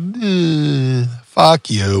 Fuck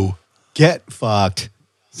you. Get fucked,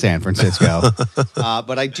 San Francisco.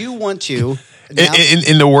 But I do want to.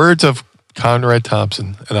 In the words of Conrad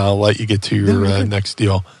Thompson, and I'll let you get to your next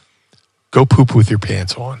deal. Go poop with your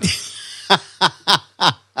pants on.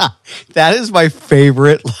 That is my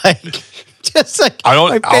favorite. Just like I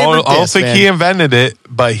don't think he invented it,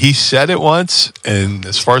 but he said it once, and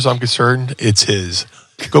as far as I'm concerned, it's his.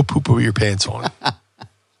 Go poop with your pants on.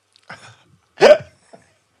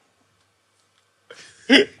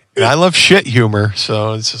 And I love shit humor,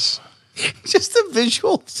 so it's just a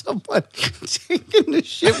visual of someone taking the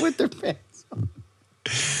shit with their pants on.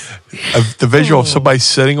 The visual of somebody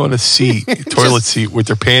sitting on a toilet seat with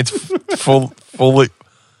their pants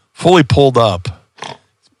fully pulled up.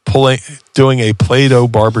 Doing a Play-Doh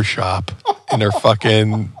barbershop in their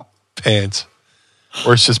fucking pants.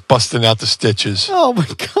 Or it's just busting out the stitches. Oh my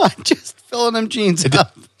God, just filling them jeans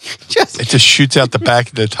up. It just shoots out the back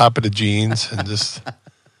of the top of the jeans and just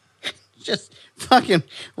fucking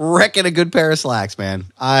wrecking a good pair of slacks, man.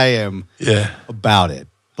 I am about it.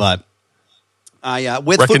 But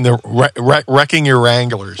wrecking your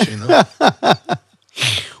Wranglers,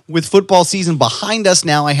 With football season behind us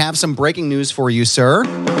now, I have some breaking news for you, sir.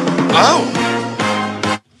 Oh.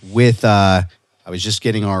 I was just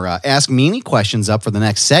getting our Ask Meanie questions up for the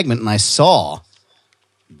next segment, and I saw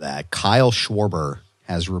that Kyle Schwarber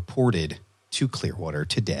has reported to Clearwater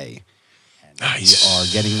today. And nice. We are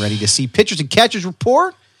getting ready to see pitchers and catchers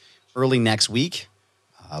report early next week.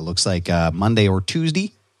 Looks like Monday or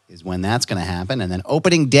Tuesday is when that's going to happen. And then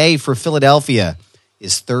opening day for Philadelphia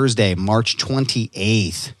is Thursday, March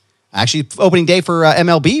 28th. Actually, opening day for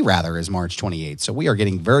MLB, rather, is March 28th. So we are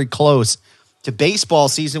getting very close to baseball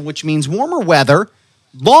season, which means warmer weather,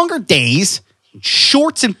 longer days,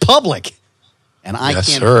 shorts in public. And I yes,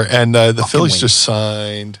 can't. sir. And the fucking Phillies wait. just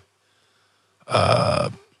signed the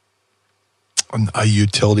Phillies wait. just signed a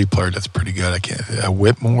utility player that's pretty good. I can't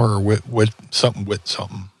Whitmore or Whit something.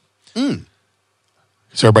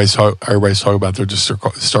 So everybody's talking about they're just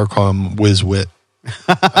start calling him Whiz Wit.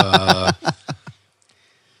 I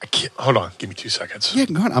can't. Hold on, give me 2 seconds. Yeah,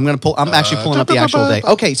 go ahead. I'm actually pulling up the actual day.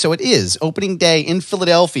 Okay, so it is opening day in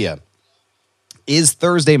Philadelphia. Is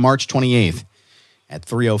Thursday, March 28th at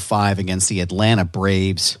 3:05 against the Atlanta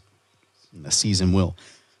Braves. And the season will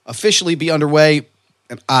officially be underway,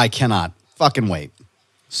 and I cannot fucking wait.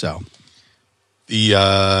 So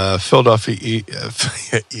The Philadelphia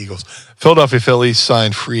Eagles, Philadelphia Phillies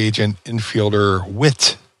signed free agent infielder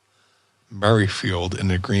Whit Merrifield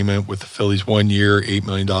in agreement with the Phillies 1 year, $8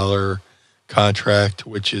 million contract,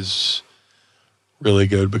 which is really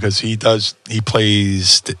good because he can play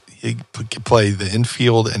the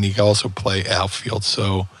infield and he can also play outfield.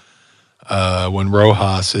 So when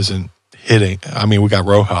Rojas isn't hitting, I mean, we got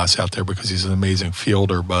Rojas out there because he's an amazing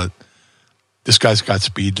fielder, but this guy's got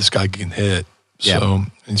speed. This guy can hit. Yeah. So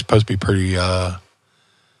he's supposed to be pretty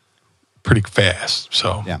fast.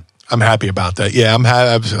 So yeah. I'm happy about that. Yeah, I'm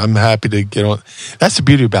happy to get on. That's the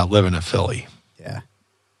beauty about living in Philly. Yeah.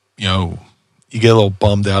 You know, you get a little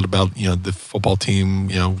bummed out about, the football team,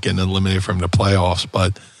 getting eliminated from the playoffs,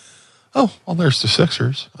 but there's the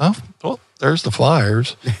Sixers. Oh, well, there's the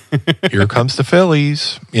Flyers. Here comes the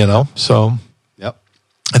Phillies, So Yep.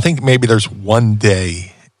 I think maybe there's one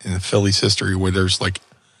day in the Phillies history where there's like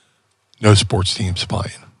no sports teams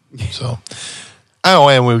playing. So,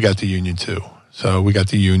 and we got the Union too. So we got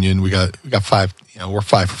the Union. We got 5. We're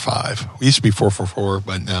 5 for 5. We used to be 4 for 4,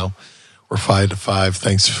 but now we're 5 to 5.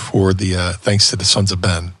 Thanks to the Sons of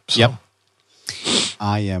Ben. So. Yep.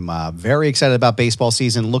 I am very excited about baseball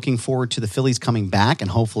season. Looking forward to the Phillies coming back and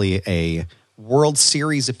hopefully a World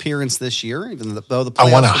Series appearance this year. Even though the playoffs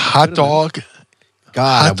I want a hot dog.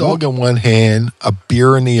 God, Hot dog in one hand, a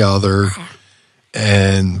beer in the other,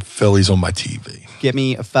 and Phillies on my TV. Give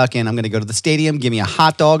me I'm going to go to the stadium. Give me a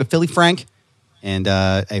hot dog, a Philly Frank, and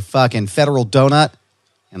a fucking Federal Donut.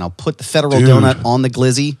 And I'll put the Federal Donut on the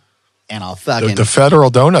glizzy. And I'll fucking... The Federal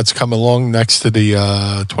Donut's coming along next to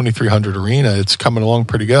the 2300 Arena. It's coming along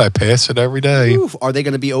pretty good. I pass it every day. Oof. Are they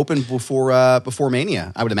going to be open before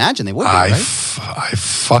Mania? I would imagine they would be, right? I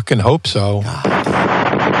fucking hope so.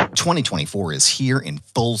 2024 is here in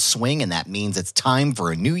full swing, and that means it's time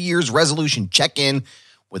for a New Year's resolution check-in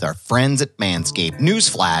with our friends at Manscaped.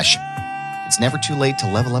 Newsflash, it's never too late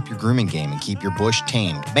to level up your grooming game and keep your bush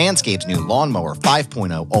tamed. Manscaped's new Lawnmower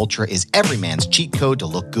 5.0 Ultra is every man's cheat code to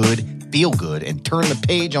look good, feel good, and turn the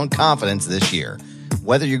page on confidence this year.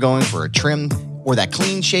 Whether you're going for a trim or that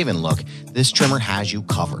clean-shaven look, this trimmer has you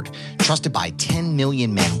covered. Trusted by 10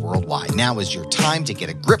 million men worldwide. Now is your time to get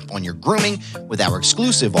a grip on your grooming with our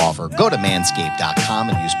exclusive offer. Go to manscaped.com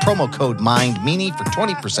and use promo code MINDMEANY for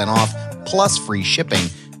 20% off plus free shipping.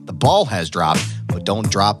 The ball has dropped, but don't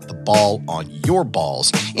drop the ball on your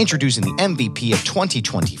balls. Introducing the MVP of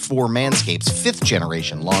 2024, Manscaped's 5th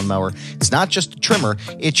generation lawnmower. It's not just a trimmer,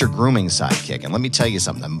 it's your grooming sidekick. And let me tell you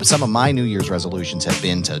something. Some of my New Year's resolutions have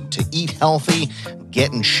been to eat healthy,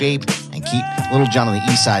 get in shape, and keep Little John and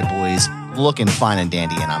the East Side Boys looking fine and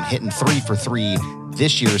dandy. And I'm hitting 3 for 3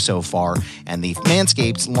 this year so far. And the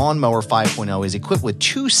Manscaped's Lawnmower 5.0 is equipped with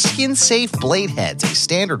 2 skin-safe blade heads, a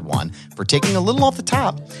standard one for taking a little off the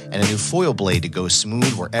top, and a new foil blade to go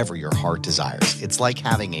smooth wherever your heart desires. It's like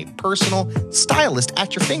having a personal stylist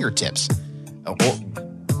at your fingertips, or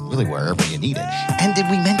really wherever you need it. And did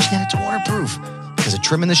we mention that it's waterproof? Because a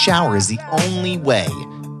trim in the shower is the only way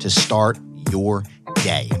to start your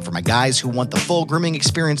day. And for my guys who want the full grooming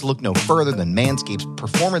experience, look no further than Manscaped's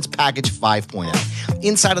Performance Package 5.0.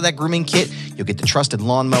 Inside of that grooming kit, you'll get the trusted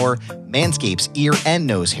lawnmower, Manscaped's ear and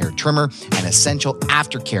nose hair trimmer, and essential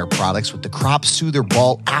aftercare products with the Crop Soother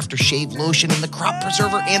Ball Aftershave Lotion and the Crop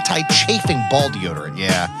Preserver Anti-Chafing Ball Deodorant.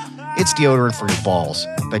 Yeah, it's deodorant for your balls.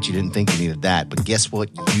 Bet you didn't think you needed that, but guess what?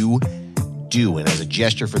 You do. And as a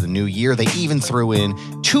gesture for the new year, they even threw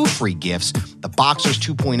in 2 free gifts, the Boxers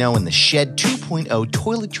 2.0 and the Shed 2.0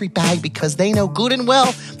 toiletry bag, because they know good and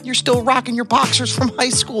well you're still rocking your boxers from high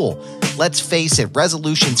school. Let's face it,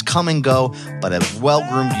 resolutions come and go, but a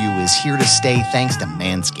well-groomed you is here to stay thanks to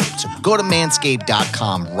Manscaped. So go to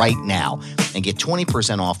manscaped.com right now and get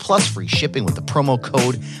 20% off plus free shipping with the promo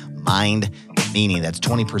code MINDMEANY. That's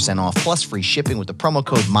 20% off plus free shipping with the promo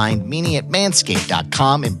code MINDMEANY at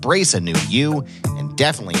manscaped.com. Embrace a new you, and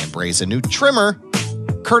definitely embrace a new trimmer,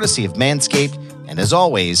 courtesy of Manscaped. And as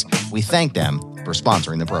always, we thank them for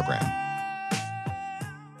sponsoring the program.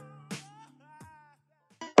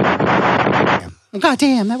 Well,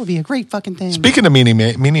 goddamn, that would be a great fucking thing. Speaking of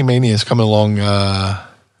Meanie Mania is coming along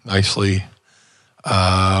nicely.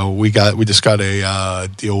 We just got a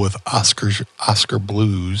deal with Oscar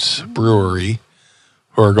Blues Brewery,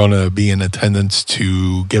 who are going to be in attendance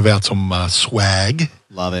to give out some swag.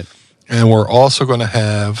 Love it. And we're also going to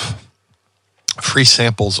have free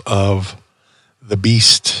samples of the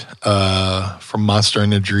Beast from Monster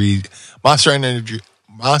Energy's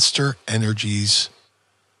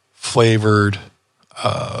flavored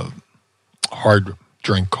hard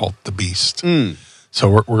drink called the Beast. So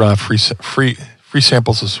we're going to have free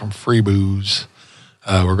samples of some free booze.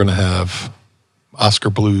 We're going to have Oscar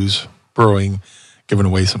Blues Brewing giving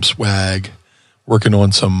away some swag, working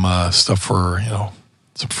on some stuff for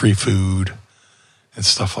some free food and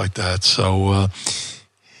stuff like that. So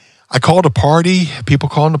I called a party, people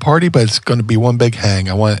calling the party, but it's going to be one big hang.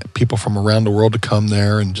 I want people from around the world to come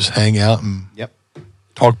there and just hang out and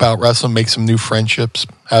talk about wrestling, make some new friendships,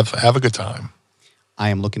 have a good time. I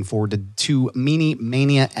am looking forward to Meanie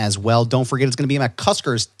Mania as well. Don't forget, it's going to be at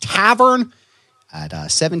Cusker's Tavern at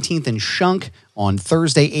 17th and Shunk on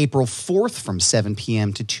Thursday, April 4th from 7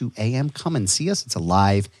 p.m. to 2 a.m. Come and see us. It's a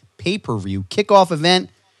live pay-per-view kickoff event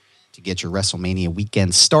to get your WrestleMania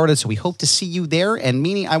weekend started. So we hope to see you there. And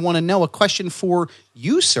Meanie, I want to know a question for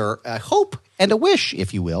you, sir. A hope and a wish,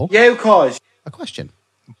 if you will. Yeah, of course. A question.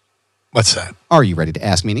 What's that? Are you ready to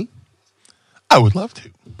ask Meanie? I would love to.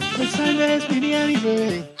 It's time to ask me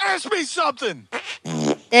anything. Ask me something.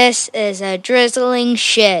 This is a drizzling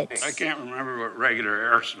shit. I can't remember what regular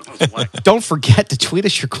air smells like. Don't forget to tweet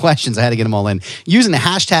us your questions. I had to get them all in using the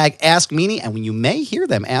hashtag AskMeanie, and when you may hear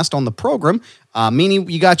them asked on the program. Meanie,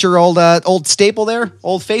 you got your old staple there,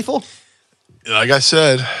 Old Faithful? Like I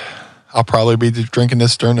said, I'll probably be drinking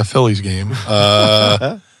this during the Phillies game.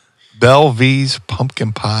 Belle V's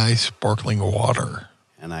Pumpkin Pie Sparkling Water.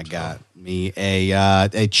 And I got me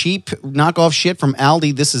a cheap knockoff shit from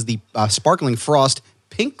Aldi. This is the Sparkling Frost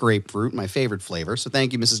Pink Grapefruit, my favorite flavor. So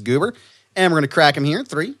thank you, Mrs. Goober. And we're going to crack them here.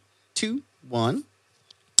 3, 2, 1.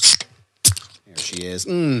 There she is.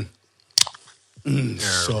 So good.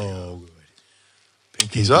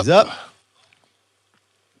 Pinky's up.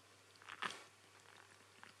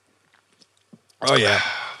 Oh, yeah.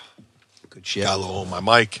 Good shit. Got a little on my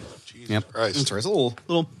mic. Jesus Christ. That's right. It's a little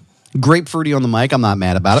grapefruity on the mic. I'm not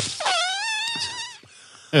mad about it.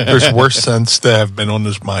 There's worse scents that have been on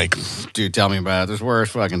this mic. Dude, tell me about it. There's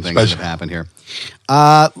worse fucking things that have happened here.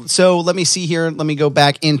 So let me see here. Let me go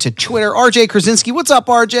back into Twitter. RJ Krasinski. What's up,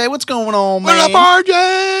 RJ? What's going on, man? What up,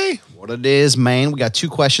 RJ? What it is, man. We got 2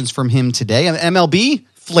 questions from him today. An MLB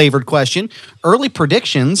flavored question. Early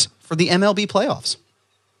predictions for the MLB playoffs.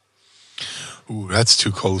 Ooh, that's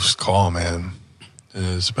too close to call, man.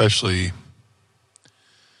 Especially, of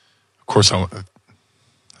course, I'm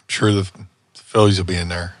sure the Phillies will be in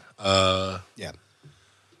there. Yeah.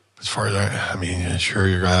 As far as I mean, sure,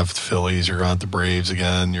 you're going to have the Phillies, you're going to have the Braves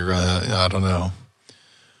again, you're going to, I don't know.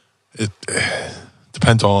 It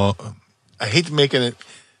depends on, I hate making it,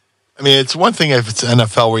 I mean, it's one thing if it's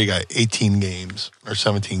NFL where you got 18 games or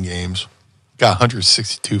 17 games, you got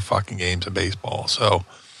 162 fucking games of baseball. So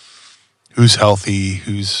who's healthy,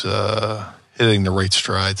 who's hitting the right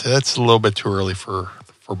strides. That's a little bit too early for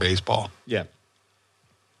baseball. Yeah.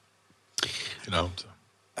 You know.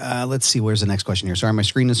 Let's see. Where's the next question here? Sorry, my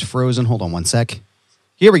screen is frozen. Hold on one sec.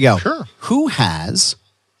 Here we go. Sure. Who has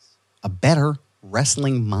a better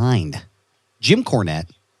wrestling mind? Jim Cornette,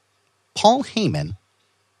 Paul Heyman,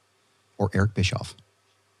 or Eric Bischoff?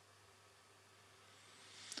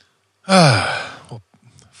 Well,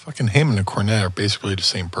 fucking Heyman and Cornette are basically the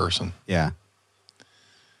same person. Yeah.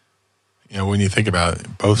 You know, when you think about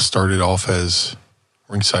it, both started off as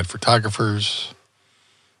ringside photographers.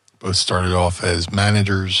 Both started off as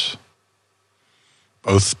managers.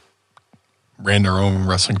 Both ran their own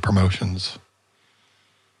wrestling promotions.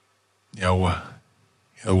 You know,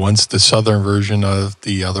 one's the southern version of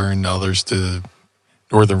the other, and the other's the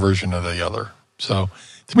northern version of the other. So,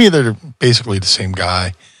 to me, they're basically the same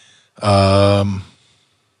guy.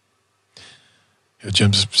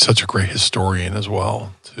 Jim's such a great historian as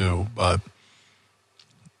well, too. But,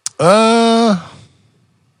 I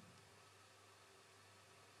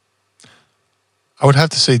would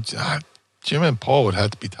have to say Jim and Paul would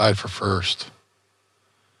have to be tied for first.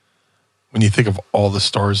 When you think of all the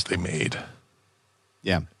stars they made.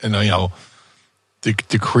 Yeah. And,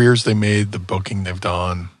 the careers they made, the booking they've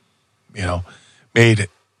done, made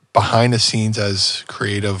behind the scenes as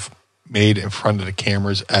creative, made in front of the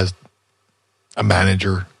cameras as a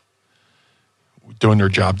manager, doing their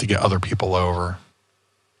job to get other people over.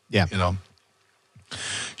 Yeah.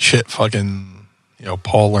 Shit fucking,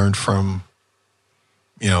 Paul learned from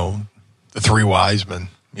the three wise men,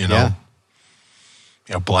 Yeah.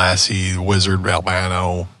 Blassie, the Wizard,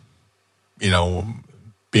 Albano,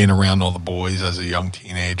 being around all the boys as a young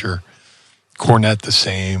teenager. Cornette the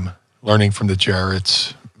same, learning from the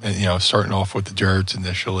Jarretts, and, starting off with the Jarretts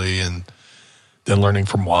initially and then learning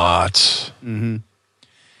from Watts. Mm-hmm.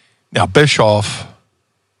 Now, Bischoff,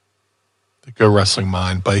 the good wrestling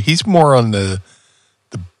mind, but he's more on the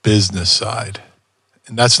business side.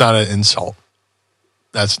 And that's not an insult.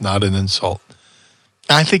 That's not an insult.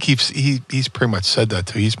 I think he's pretty much said that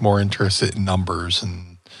too. He's more interested in numbers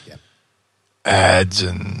and ads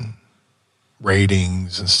and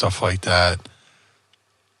ratings and stuff like that.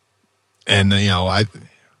 And I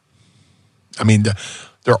mean,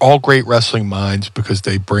 they're all great wrestling minds because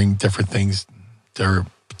they bring different things. Their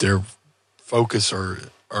focus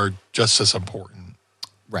are just as important.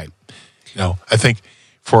 Right. I think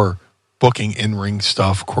for booking in-ring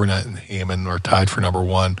stuff, Cornette and Heyman are tied for number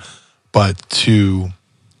one. But to,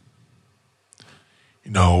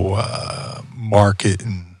 market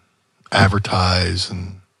and advertise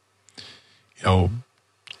and,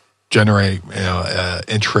 generate,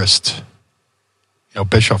 interest,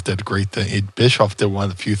 Bischoff did a great thing. Bischoff did one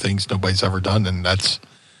of the few things nobody's ever done, and that's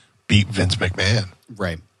beat Vince McMahon.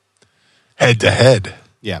 Right. Head to head.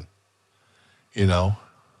 Yeah.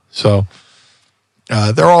 So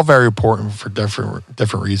they're all very important for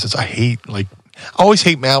different reasons. I always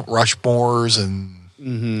hate Mount Rushmores and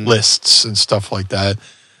lists and stuff like that.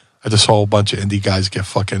 I just saw a bunch of indie guys get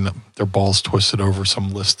fucking their balls twisted over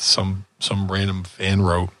some list some random fan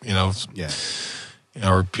wrote, Yeah.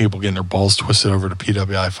 Or people getting their balls twisted over to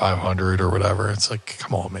PWI 500 or whatever. It's like,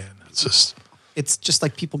 come on, man. It's just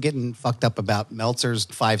like people getting fucked up about Meltzer's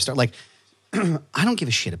 5-star. Like, I don't give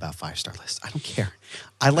a shit about 5-star lists. I don't care.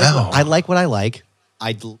 I like what I like.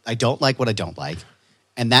 I don't like what I don't like.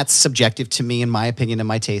 And that's subjective to me, in my opinion, and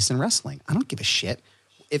my taste in wrestling. I don't give a shit.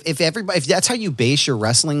 If that's how you base your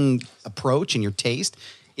wrestling approach and your taste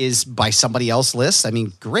is by somebody else's list, I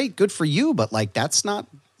mean, great, good for you. But like, that's not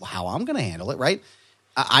how I'm going to handle it, right?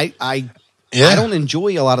 I don't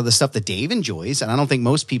enjoy a lot of the stuff that Dave enjoys, and I don't think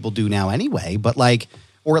most people do now anyway, but like,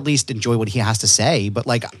 or at least enjoy what he has to say. But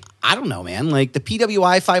like, I don't know, man, like the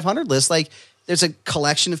PWI 500 list, like there's a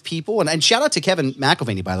collection of people, and shout out to Kevin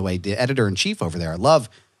McElvaney, by the way, the editor-in-chief over there.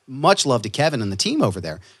 Much love to Kevin and the team over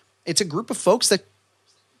there. It's a group of folks that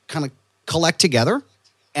kind of collect together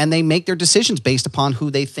and they make their decisions based upon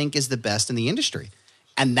who they think is the best in the industry.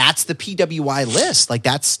 And that's the PWI list. Like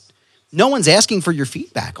no one's asking for your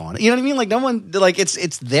feedback on it. You know what I mean? Like no one, like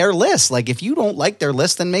it's their list. Like if you don't like their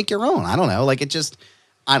list, then make your own. I don't know. Like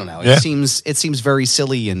I don't know. It seems very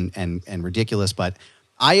silly and ridiculous, but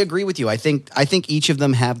I agree with you. I think each of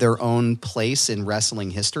them have their own place in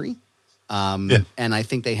wrestling history. And I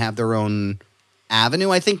think they have their own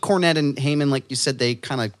avenue. I think Cornette and Heyman, like you said, they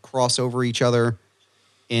kind of cross over each other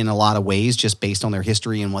in a lot of ways just based on their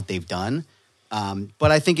history and what they've done.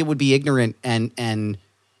 But I think it would be ignorant and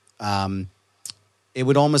it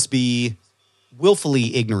would almost be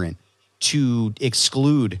willfully ignorant to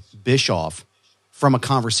exclude Bischoff from a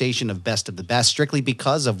conversation of best of the best strictly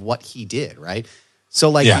because of what he did, right? So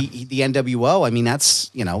like the NWO, I mean,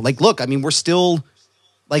 that's, like, look, I mean, we're still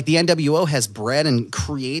like the NWO has bred and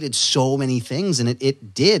created so many things, and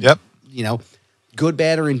it did, good,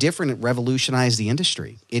 bad, or indifferent, it revolutionized the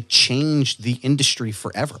industry. It changed the industry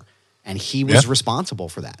forever. And he was responsible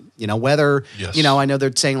for that. Whether, I know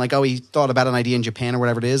they're saying like, oh, he thought about an idea in Japan or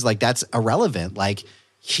whatever it is. Like, that's irrelevant. Like,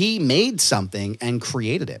 he made something and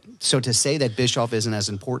created it. So to say that Bischoff isn't as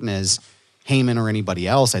important as Heyman or anybody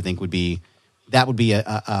else, I think would be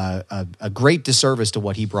a great disservice to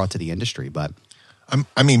what he brought to the industry. But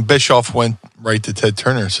I mean, Bischoff went right to Ted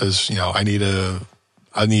Turner and says, I need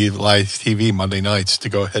live TV Monday nights to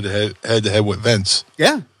go head to head with Vince.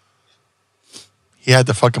 Yeah. He had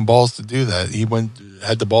the fucking balls to do that. He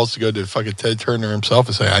had the balls to go to fucking Ted Turner himself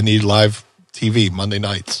and say, I need live TV Monday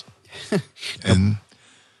nights. And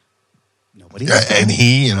nobody. And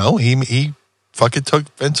he fucking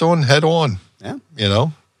took Vince on head on. Yeah.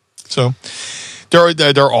 So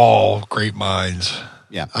they're all great minds.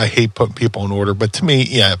 Yeah. I hate putting people in order, but to me,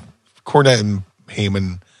 Cornette and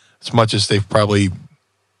Heyman, as much as they've probably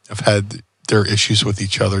have had their issues with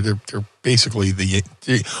each other, they're basically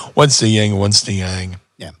one's the yin, one's the yang.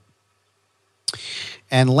 Yeah.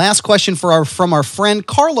 And last question from our friend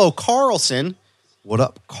Carlo Carlson. What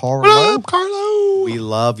up, Carlo? What up, Carlo?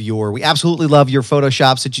 We absolutely love your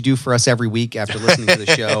Photoshops that you do for us every week after listening to the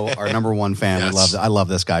show. Our number one fan. Yes. I love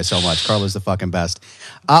this guy so much. Carlo's the fucking best.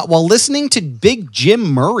 While listening to Big Jim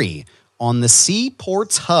Murray on the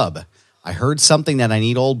Seaports Hub, I heard something that I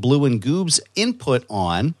need old Blue and Goob's input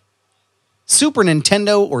on. Super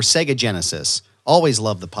Nintendo or Sega Genesis? Always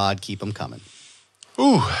love the pod. Keep them coming.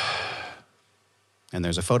 Ooh. And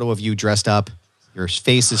there's a photo of you dressed up. Your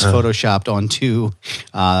face is photoshopped onto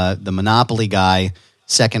the Monopoly guy.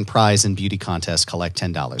 Second prize in beauty contest. Collect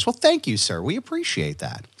 $10. Well, thank you, sir. We appreciate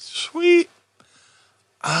that. Sweet.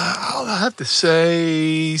 I'll have to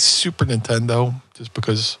say Super Nintendo, just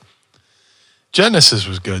because Genesis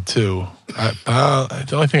was good too. The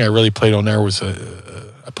only thing I really played on there was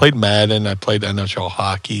I played Madden, I played NHL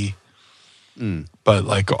hockey, but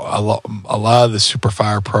like a lot of the Super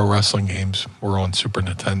Fire Pro Wrestling games were on Super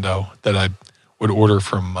Nintendo that I would order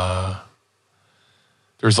from.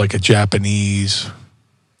 There's like a Japanese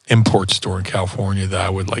import store in California that I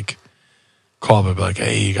would like call them and be like,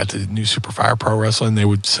 hey, you got the new Super Fire Pro Wrestling? They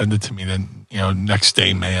would send it to me then, next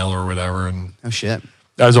day mail or whatever. And oh shit.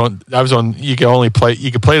 That was on you could play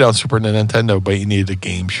it on Super Nintendo, but you needed a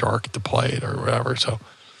Game Shark to play it or whatever. So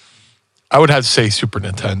I would have to say Super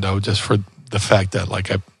Nintendo, just for the fact that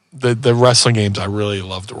like the wrestling games I really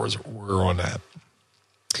loved were on that.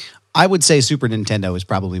 I would say Super Nintendo is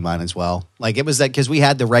probably mine as well. Like it was that because we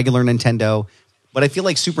had the regular Nintendo. But I feel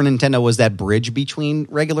like Super Nintendo was that bridge between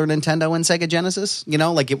regular Nintendo and Sega Genesis.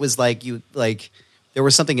 Like it was like there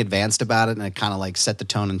was something advanced about it, and it kind of like set the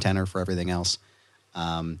tone and tenor for everything else.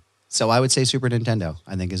 So I would say Super Nintendo,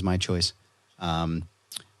 I think, is my choice.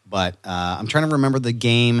 But I'm trying to remember the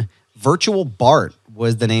game. Virtual Bart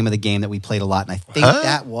was the name of the game that we played a lot, and I think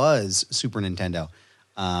that was Super Nintendo.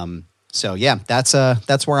 So yeah, that's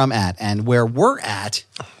where I'm at, and where we're at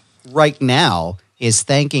right now is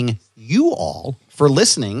thanking you all for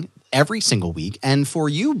listening every single week, and for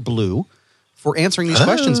you, Blue, for answering these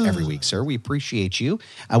questions every week, sir. We appreciate you.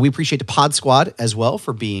 We appreciate the Pod Squad as well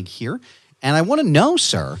for being here. And I want to know,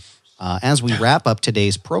 sir, as we wrap up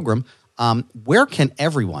today's program, where can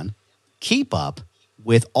everyone keep up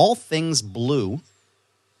with all things Blue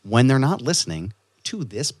when they're not listening to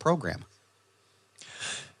this program?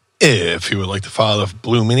 If you would like to follow the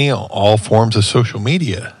Blue Mini on all forms of social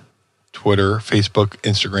media, Twitter, Facebook,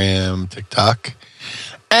 Instagram, TikTok,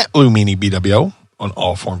 at Blue Meanie BWO on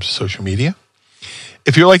all forms of social media.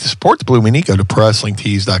 If you would like to support the Blue Meanie, go to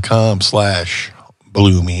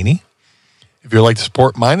ProWrestlingTees.com/Blue Meanie. If you would like to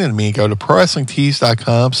support Mind of the Meanie, go to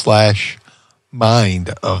ProWrestlingTees.com/Mind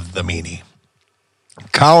of the Meanie.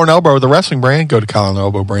 Collar and Elbow, the wrestling brand, go to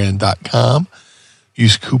collarandelbowbrand.com.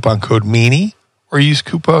 Use coupon code Meanie or use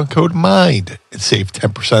coupon code MIND and save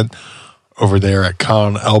 10% over there at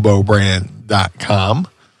collarandelbowbrand.com.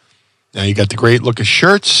 Now you got the great look of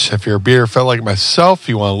shirts. If you're a beer fan like myself,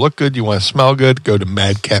 you want to look good, you want to smell good, go to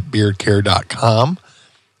madcapbeardcare.com.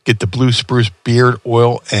 Get the Blue Spruce Beard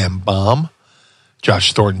Oil and Balm.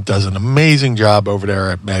 Josh Thornton does an amazing job over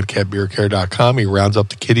there at madcapbeardcare.com. He rounds up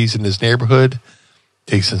the kitties in his neighborhood,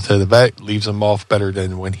 takes them to the vet, leaves them off better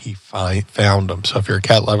than when he found them. So if you're a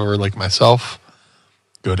cat lover like myself,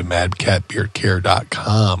 go to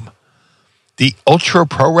madcapbeardcare.com. The Ultra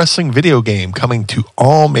Pro Wrestling video game coming to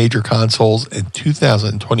all major consoles in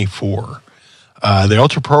 2024. The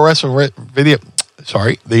Ultra Pro Wrestling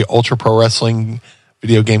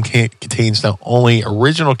video game contains not only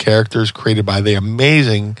original characters created by the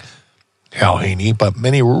amazing Hal Haney, but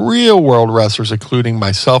many real-world wrestlers, including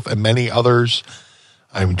myself and many others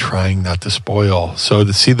I'm trying not to spoil. So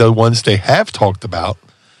to see the ones they have talked about,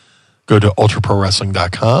 go to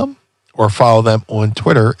ultraprowrestling.com or follow them on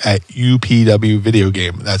Twitter at UPW Video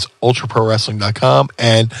Game. That's ultraprowrestling.com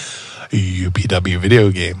and UPW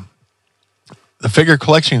Video Game. The figure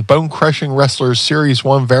collection Bone Crushing Wrestlers Series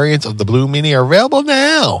 1 variants of the Blue Mini are available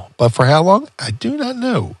now, but for how long? I do not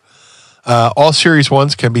know. All Series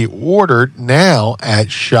 1s can be ordered now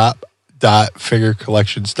at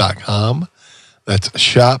shop.figurecollections.com. That's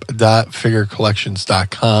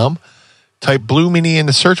shop.figurecollections.com. Type Blue Mini in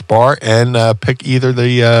the search bar and pick either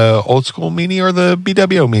the old school Mini or the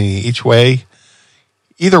BWO Mini. Each way,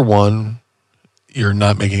 either one, you're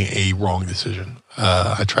not making a wrong decision.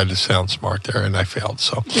 I tried to sound smart there and I failed.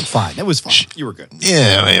 So you did fine. It was fine. You were good.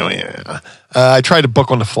 Yeah. I tried to book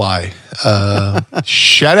on the fly.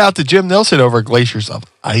 Shout out to Jim Nelson over at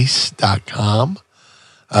glaciersofIce.com.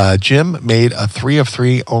 Jim made a 3 of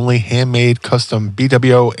 3 only handmade custom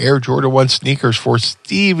BWO Air Jordan 1 sneakers for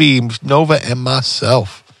Stevie, Nova, and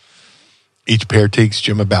myself. Each pair takes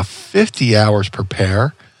Jim about 50 hours per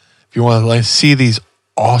pair. If you want to see these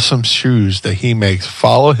awesome shoes that he makes,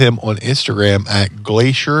 follow him on Instagram at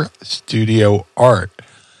Glacier Studio Art.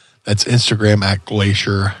 That's Instagram at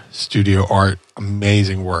Glacier Studio Art.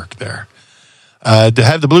 Amazing work there. To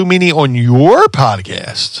have the Blue Meanie on your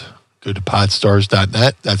podcast, Go to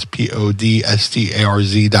podstars.net. That's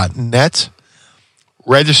PODSTARZ.net.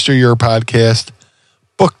 Register your podcast.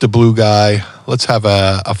 Book the Blue Guy. Let's have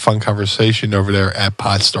a fun conversation over there at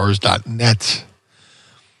podstars.net.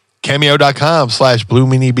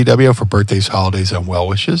 Cameo.com/BlueMiniBW for birthdays, holidays, and well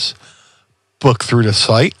wishes. Book through the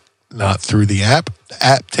site, not through the app. The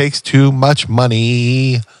app takes too much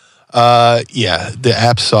money. The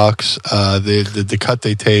app sucks. The cut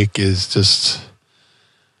they take is just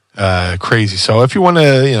crazy. So if you want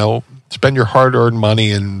to, spend your hard-earned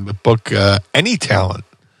money and book any talent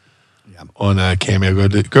on Cameo,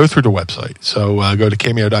 go through the website. So go to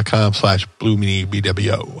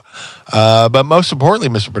cameo.com/BlueMiniBWO. But most importantly,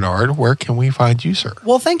 Mr. Bernard, where can we find you, sir?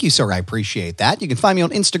 Well, thank you, sir. I appreciate that. You can find me on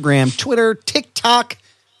Instagram, Twitter, TikTok,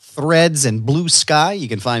 Threads, and Blue Sky. You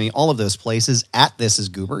can find me all of those places at This Is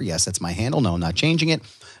Goober. Yes, that's my handle. No, I'm not changing it.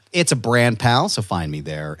 It's a brand pal, so find me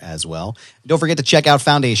there as well. Don't forget to check out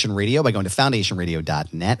Foundation Radio by going to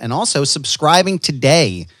foundationradio.net and also subscribing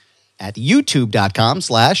today at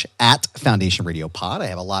youtube.com/@FoundationRadioPod. I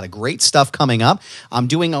have a lot of great stuff coming up. I'm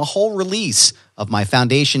doing a whole release of my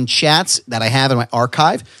Foundation chats that I have in my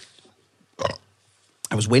archive.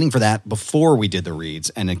 I was waiting for that before we did the reads,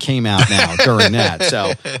 and it came out now during that.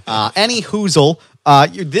 So, any hoozle.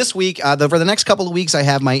 This week, for the next couple of weeks, I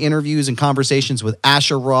have my interviews and conversations with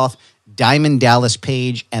Asher Roth, Diamond Dallas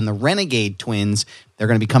Page, and the Renegade Twins. They're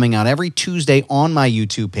going to be coming out every Tuesday on my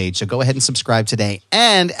YouTube page, so go ahead and subscribe today.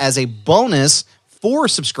 And as a bonus for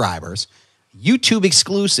subscribers, YouTube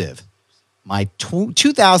exclusive, my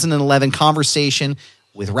 2011 conversation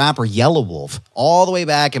with rapper Yellow Wolf, all the way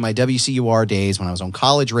back in my WCUR days when I was on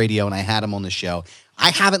college radio and I had him on the show. I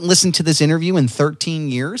haven't listened to this interview in 13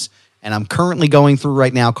 years, and I'm currently going through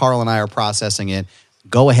right now. Carl and I are processing it.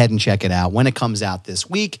 Go ahead and check it out when it comes out this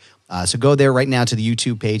week. So go there right now to the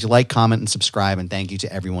YouTube page, like, comment, and subscribe, and thank you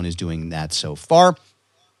to everyone who's doing that so far.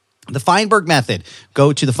 The Feinberg Method.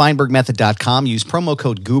 Go to thefeinbergmethod.com, use promo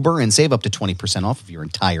code Goober, and save up to 20% off of your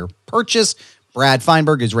entire purchase. Brad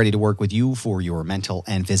Feinberg is ready to work with you for your mental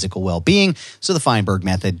and physical well-being. So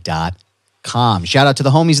thefeinbergmethod.com. Shout out to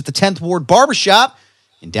the homies at the 10th Ward Barbershop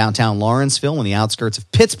in downtown Lawrenceville on the outskirts of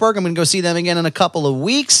Pittsburgh. I'm going to go see them again in a couple of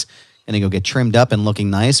weeks. Going to go get trimmed up and looking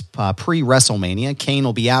nice pre-WrestleMania. Kane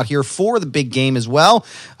will be out here for the big game as well.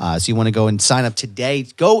 So you want to go and sign up today.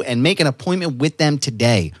 Go and make an appointment with them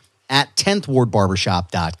today at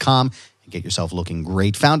 10thwardbarbershop.com. Get yourself looking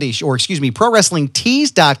great.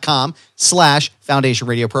 ProWrestlingTees.com/Foundation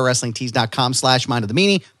Radio, ProWrestlingTees.com/Mind of the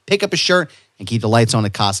Meanie. Pick up a shirt and keep the lights on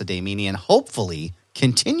at Casa de Meanie, and hopefully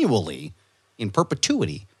continually in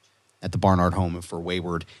perpetuity at the Barnard Home for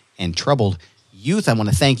Wayward and Troubled Youth. I want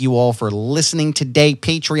to thank you all for listening today.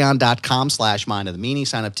 Patreon.com/Mind of the Meanie.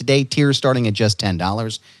 Sign up today. Tiers starting at just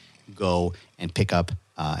 $10. Go and pick up.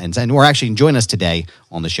 And we're actually joining us today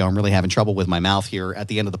on the show. I'm really having trouble with my mouth here at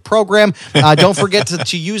the end of the program. Don't forget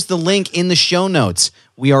to use the link in the show notes.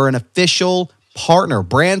 We are an official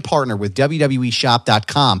brand partner with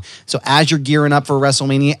WWEshop.com. So as you're gearing up for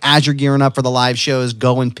WrestleMania, as you're gearing up for the live shows,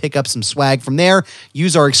 go and pick up some swag from there.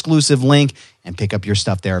 Use our exclusive link and pick up your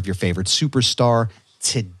stuff there of your favorite superstar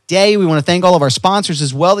today. We want to thank all of our sponsors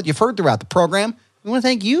as well that you've heard throughout the program. We want to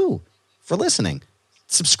thank you for listening.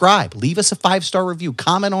 Subscribe, leave us a 5-star review,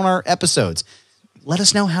 comment on our episodes. Let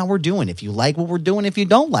us know how we're doing. If you like what we're doing, if you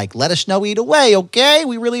don't like, let us know either way, okay?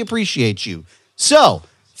 We really appreciate you. So,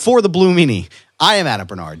 for the Blue Meanie, I am Adam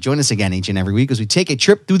Bernard. Join us again each and every week as we take a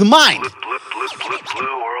trip through the mind of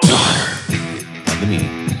the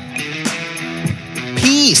Meanie.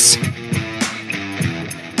 Peace.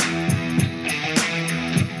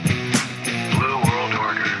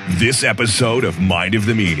 This episode of Mind of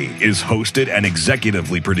the Meanie is hosted and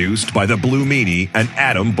executively produced by the Blue Meanie and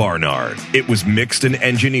Adam Barnard. It was mixed and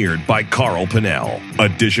engineered by Carl Pinnell.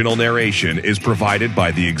 Additional narration is provided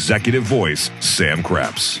by the executive voice, Sam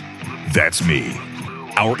Krebs. That's me.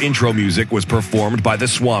 Our intro music was performed by the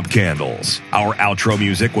Swamp Candles. Our outro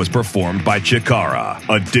music was performed by Chikara.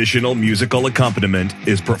 Additional musical accompaniment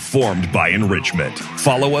is performed by Enrichment.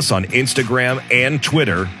 Follow us on Instagram and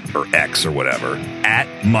Twitter, or X or whatever,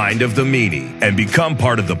 at Mind of the Meanie, and become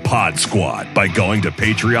part of the Pod Squad by going to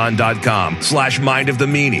patreon.com/Mind of the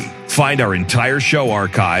Meanie. Find our entire show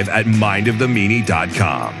archive at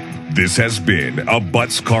mindofthemeanie.com. This has been a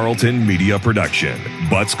Butts Carlton media production.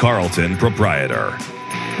 Butts Carlton, proprietor.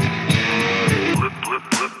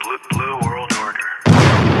 Blue World Order.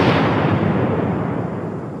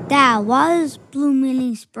 That was Blue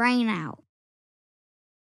Millie's brain out.